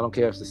back, I don't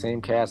care if it's the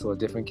same cast or a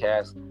different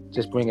cast.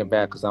 Just bring it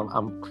back, because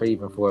I'm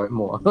craving for it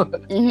more.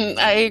 Mm-hmm,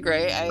 I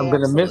agree. I'm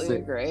gonna miss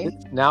it. Agree.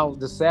 Now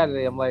this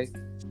Saturday, I'm like,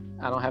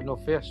 I don't have no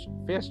Fear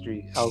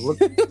Street. I was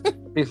looking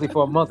basically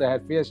for a month. I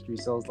had Fear Street,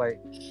 so it's like,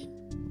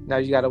 now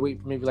you gotta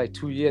wait for maybe like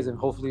 2 years, and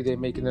hopefully they're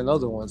making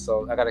another one.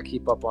 So I gotta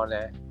keep up on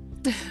that.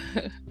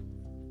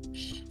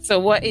 So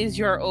what is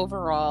your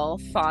overall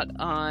thought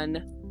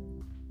on,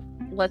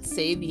 let's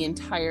say, the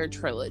entire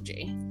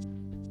trilogy?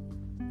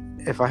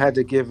 If I had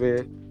to give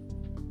it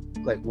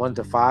like 1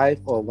 to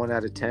 5 or 1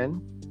 out of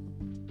 10,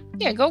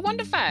 yeah, go 1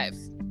 to 5.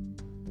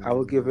 I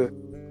would give it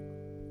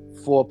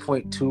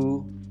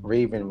 4.2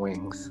 Raven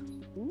Wings.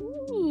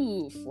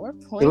 Ooh,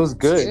 4.2. It was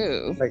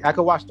good. Like, I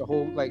could watch the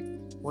whole, like,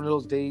 one of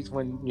those days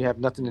when you have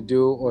nothing to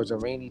do, or it's a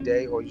rainy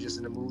day, or you're just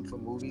in the mood for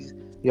movies,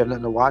 you have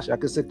nothing to watch. I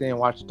could sit there and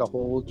watch the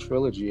whole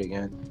trilogy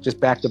again, just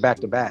back to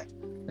back to back,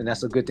 and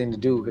that's a good thing to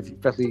do,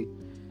 especially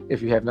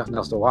if you have nothing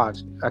else to watch.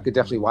 I could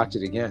definitely watch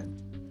it again.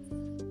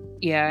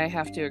 Yeah, I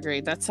have to agree.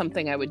 That's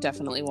something I would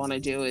definitely want to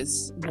do,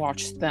 is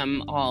watch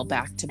them all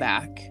back to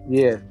back.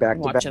 Yeah, back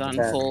to back. Watch it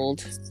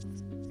unfold.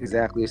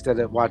 Exactly. Instead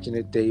of watching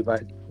it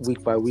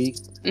week by week,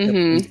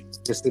 mm-hmm.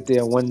 Just sit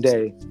there one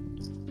day,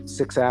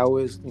 6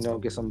 hours,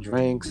 get some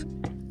drinks,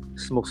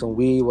 smoke some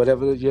weed,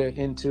 whatever you're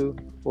into,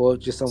 or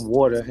just some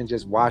water, and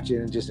just watch it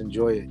and just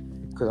enjoy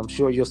it. Because I'm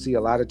sure you'll see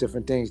a lot of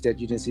different things that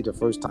you didn't see the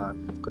first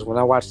time. Because when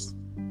I watched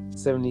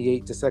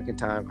 78 the second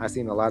time, I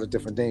seen a lot of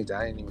different things that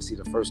I didn't even see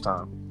the first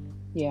time.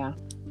 Yeah.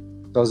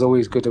 So it's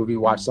always good to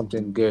rewatch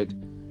something good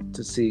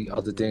to see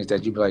other things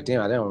that you'd be like,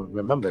 damn, I don't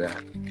remember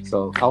that.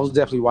 So I will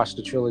definitely watch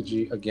the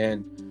trilogy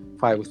again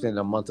probably within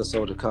a month or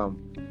so to come.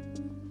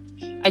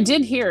 I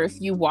did hear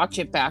if you watch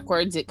it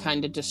backwards, it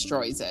kind of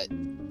destroys it.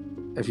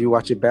 If you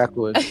watch it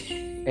backwards,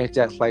 ain't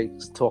that like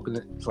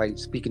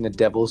speaking the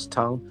devil's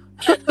tongue?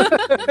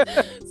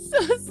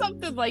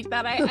 Something like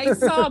that. I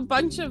saw a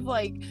bunch of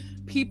like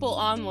people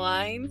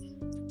online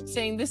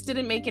saying this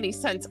didn't make any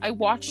sense. I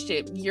watched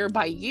it year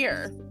by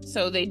year.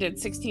 So they did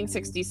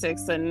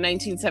 1666, then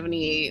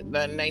 1978,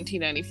 then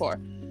 1994.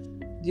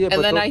 Yeah,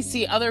 and then I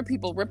see other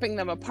people ripping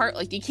them apart.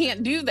 Like, you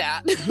can't do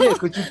that. Yeah,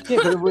 because you can't.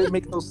 Because it would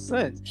make no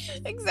sense.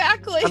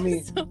 Exactly. I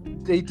mean,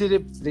 they did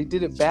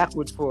it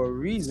backwards for a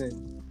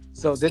reason.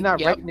 So they're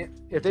not writing it.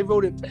 If they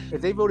wrote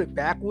it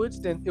backwards,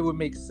 then it would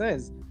make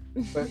sense.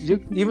 But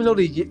even though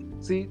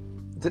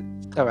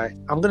all right,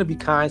 I'm gonna be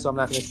kind, so I'm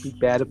not gonna speak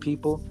bad of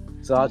people.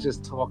 So I'll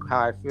just talk how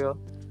I feel.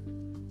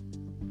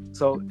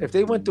 So if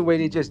they went the way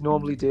they just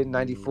normally did,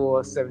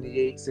 94,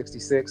 78,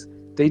 66,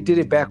 they did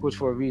it backwards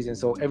for a reason.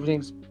 So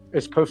everything's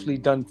perfectly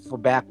done for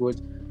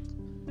backwards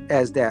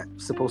as that's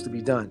supposed to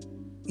be done.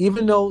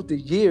 Even though the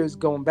years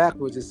going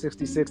backwards is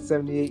 66,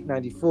 78,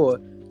 94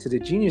 to the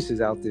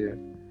geniuses out there,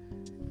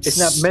 it's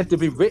not meant to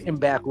be written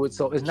backwards,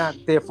 so it's not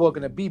therefore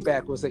going to be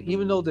backwards. So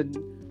even though the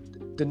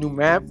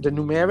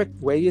numeric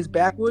way is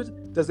backwards,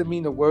 doesn't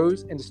mean the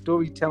words and the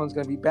storytelling is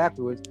going to be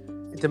backwards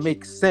to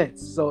make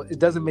sense. So it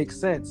doesn't make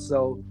sense.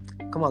 So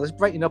come on, let's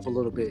brighten up a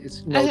little bit.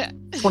 It's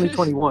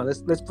 2021.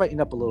 Let's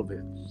brighten up a little bit.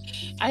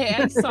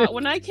 I saw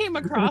when I came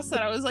across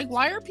that, I was like,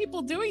 why are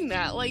people doing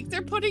that? Like,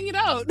 they're putting it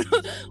out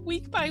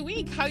week by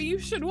week how you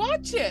should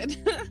watch it.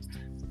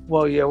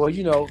 Well,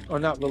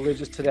 I'm not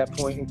religious to that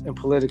point and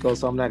political,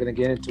 so I'm not going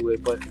to get into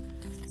it. But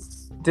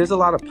there's a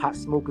lot of pot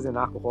smokers and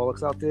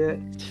alcoholics out there.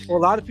 Well, a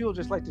lot of people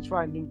just like to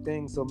try new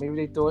things, so maybe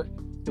they thought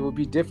it would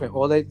be different,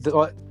 or they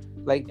thought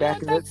like back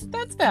that's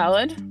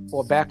valid.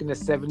 Or back in the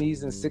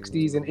 70s and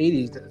 60s and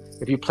 80s,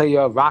 if you play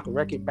a rock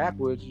record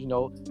backwards, you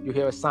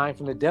hear a sign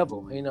from the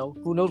devil.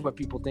 Who knows what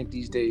people think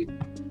these days?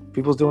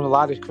 People's doing a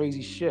lot of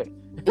crazy shit.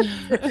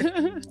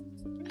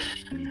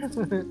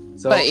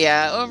 So, but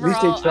yeah,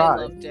 overall, I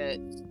loved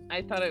it.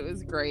 I thought it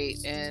was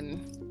great,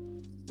 and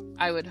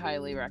I would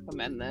highly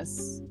recommend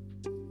this.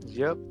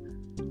 Yep.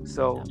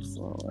 So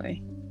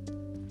absolutely.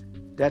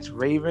 That's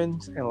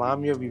Ravens and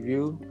Lamia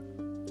review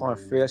on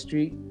Fair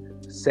Street.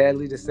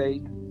 Sadly to say,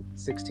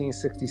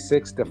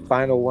 1666, the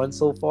final one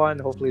so far, and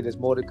hopefully there's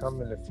more to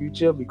come in the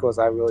future because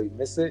I really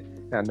miss it.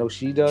 And I know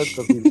she does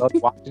because we love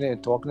watching it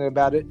and talking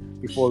about it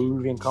before we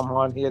even come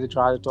on here to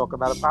try to talk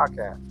about a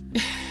podcast.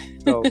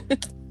 So,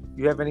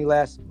 you have any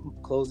last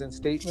closing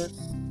statement?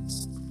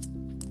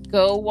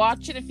 Go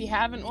watch it if you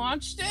haven't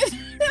watched it.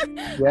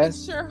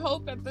 Yes. I sure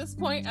hope at this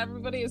point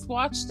everybody has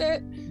watched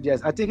it.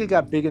 Yes, I think it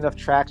got big enough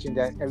traction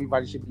that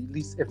everybody should be, at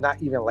least, if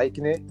not even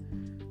liking it,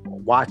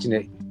 watching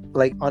it.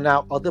 Like on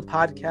our other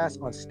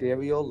podcast on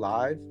Stereo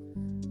Live,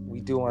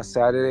 we do on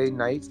Saturday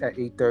nights at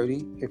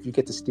 8:30. If you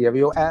get the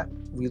Stereo app,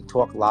 we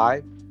talk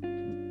live.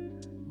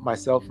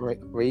 Myself,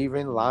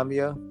 Raven,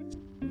 Lamia,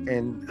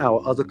 and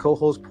our other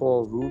co-host,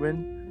 Paul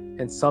Rubin.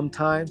 And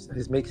sometimes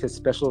makes his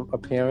special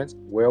appearance,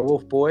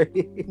 Werewolf Boy.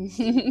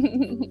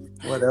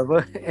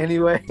 Whatever.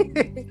 Anyway,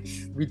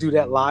 we do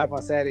that live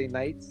on Saturday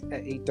nights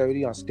at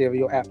 8:30 on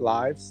Stereo app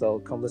live. So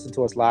come listen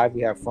to us live.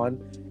 We have fun.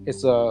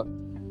 It's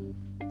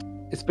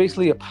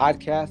basically a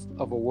podcast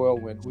of a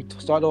whirlwind. We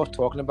start off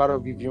talking about or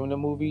reviewing a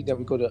movie, then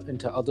we go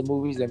into other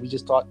movies, then we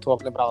just start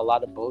talking about a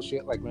lot of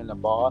bullshit like we're in a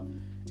bar,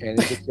 and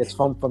it just gets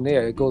fun from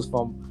there. It goes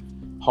from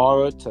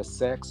horror to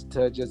sex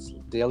to just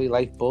daily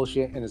life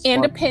bullshit, and it's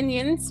fun.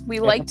 Opinions. We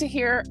like to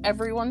hear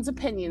everyone's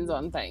opinions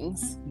on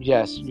things.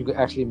 Yes, you can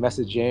actually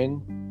message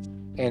in,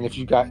 and if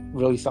you got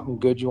really something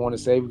good you want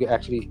to say, we can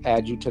actually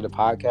add you to the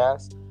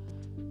podcast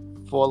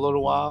for a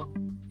little while,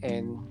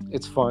 and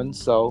it's fun.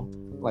 So,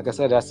 like I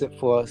said, that's it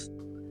for us.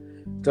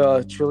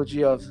 The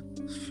trilogy of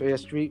Fair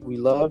Street we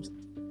loved.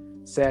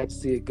 Sad to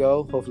see it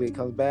go. Hopefully it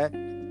comes back.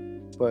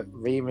 But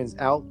Ravens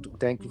out.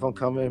 Thank you for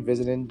coming and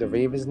visiting the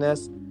Ravens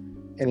Nest.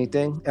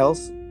 Anything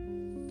else,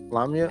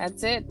 Lamia?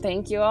 That's it.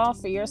 Thank you all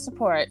for your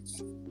support.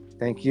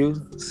 Thank you.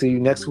 See you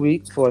next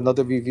week for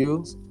another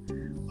review.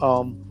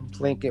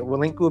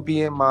 Link will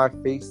be in my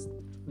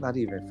not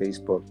even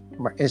Facebook,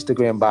 my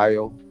Instagram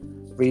bio,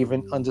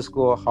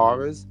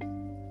 Raven_horrors,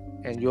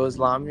 and yours,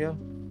 Lamia.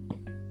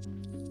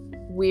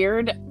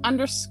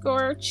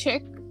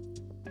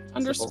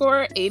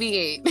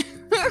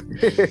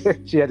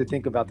 Weird_chick_88. She had to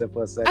think about that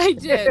for a second. I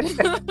did.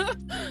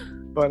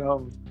 But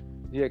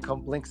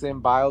links in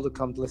bio to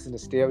come to listen to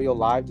Stereo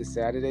Live this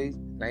Saturday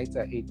nights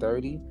at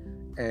 8:30,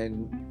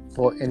 and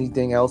for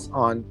anything else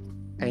on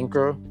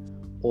Anchor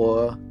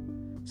or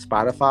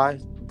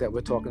Spotify that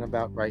we're talking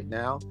about right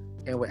now.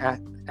 And we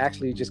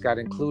actually just got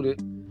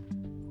included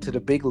to the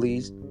big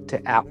leagues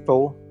to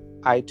Apple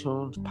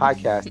iTunes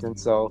podcasting,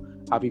 so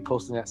I'll be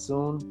posting that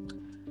soon.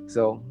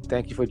 So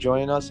thank you for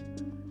joining us.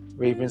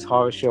 Raven's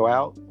Horror Show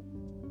out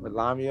with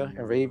Lamia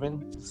and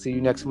Raven. See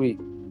you next week.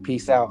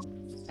 Peace out.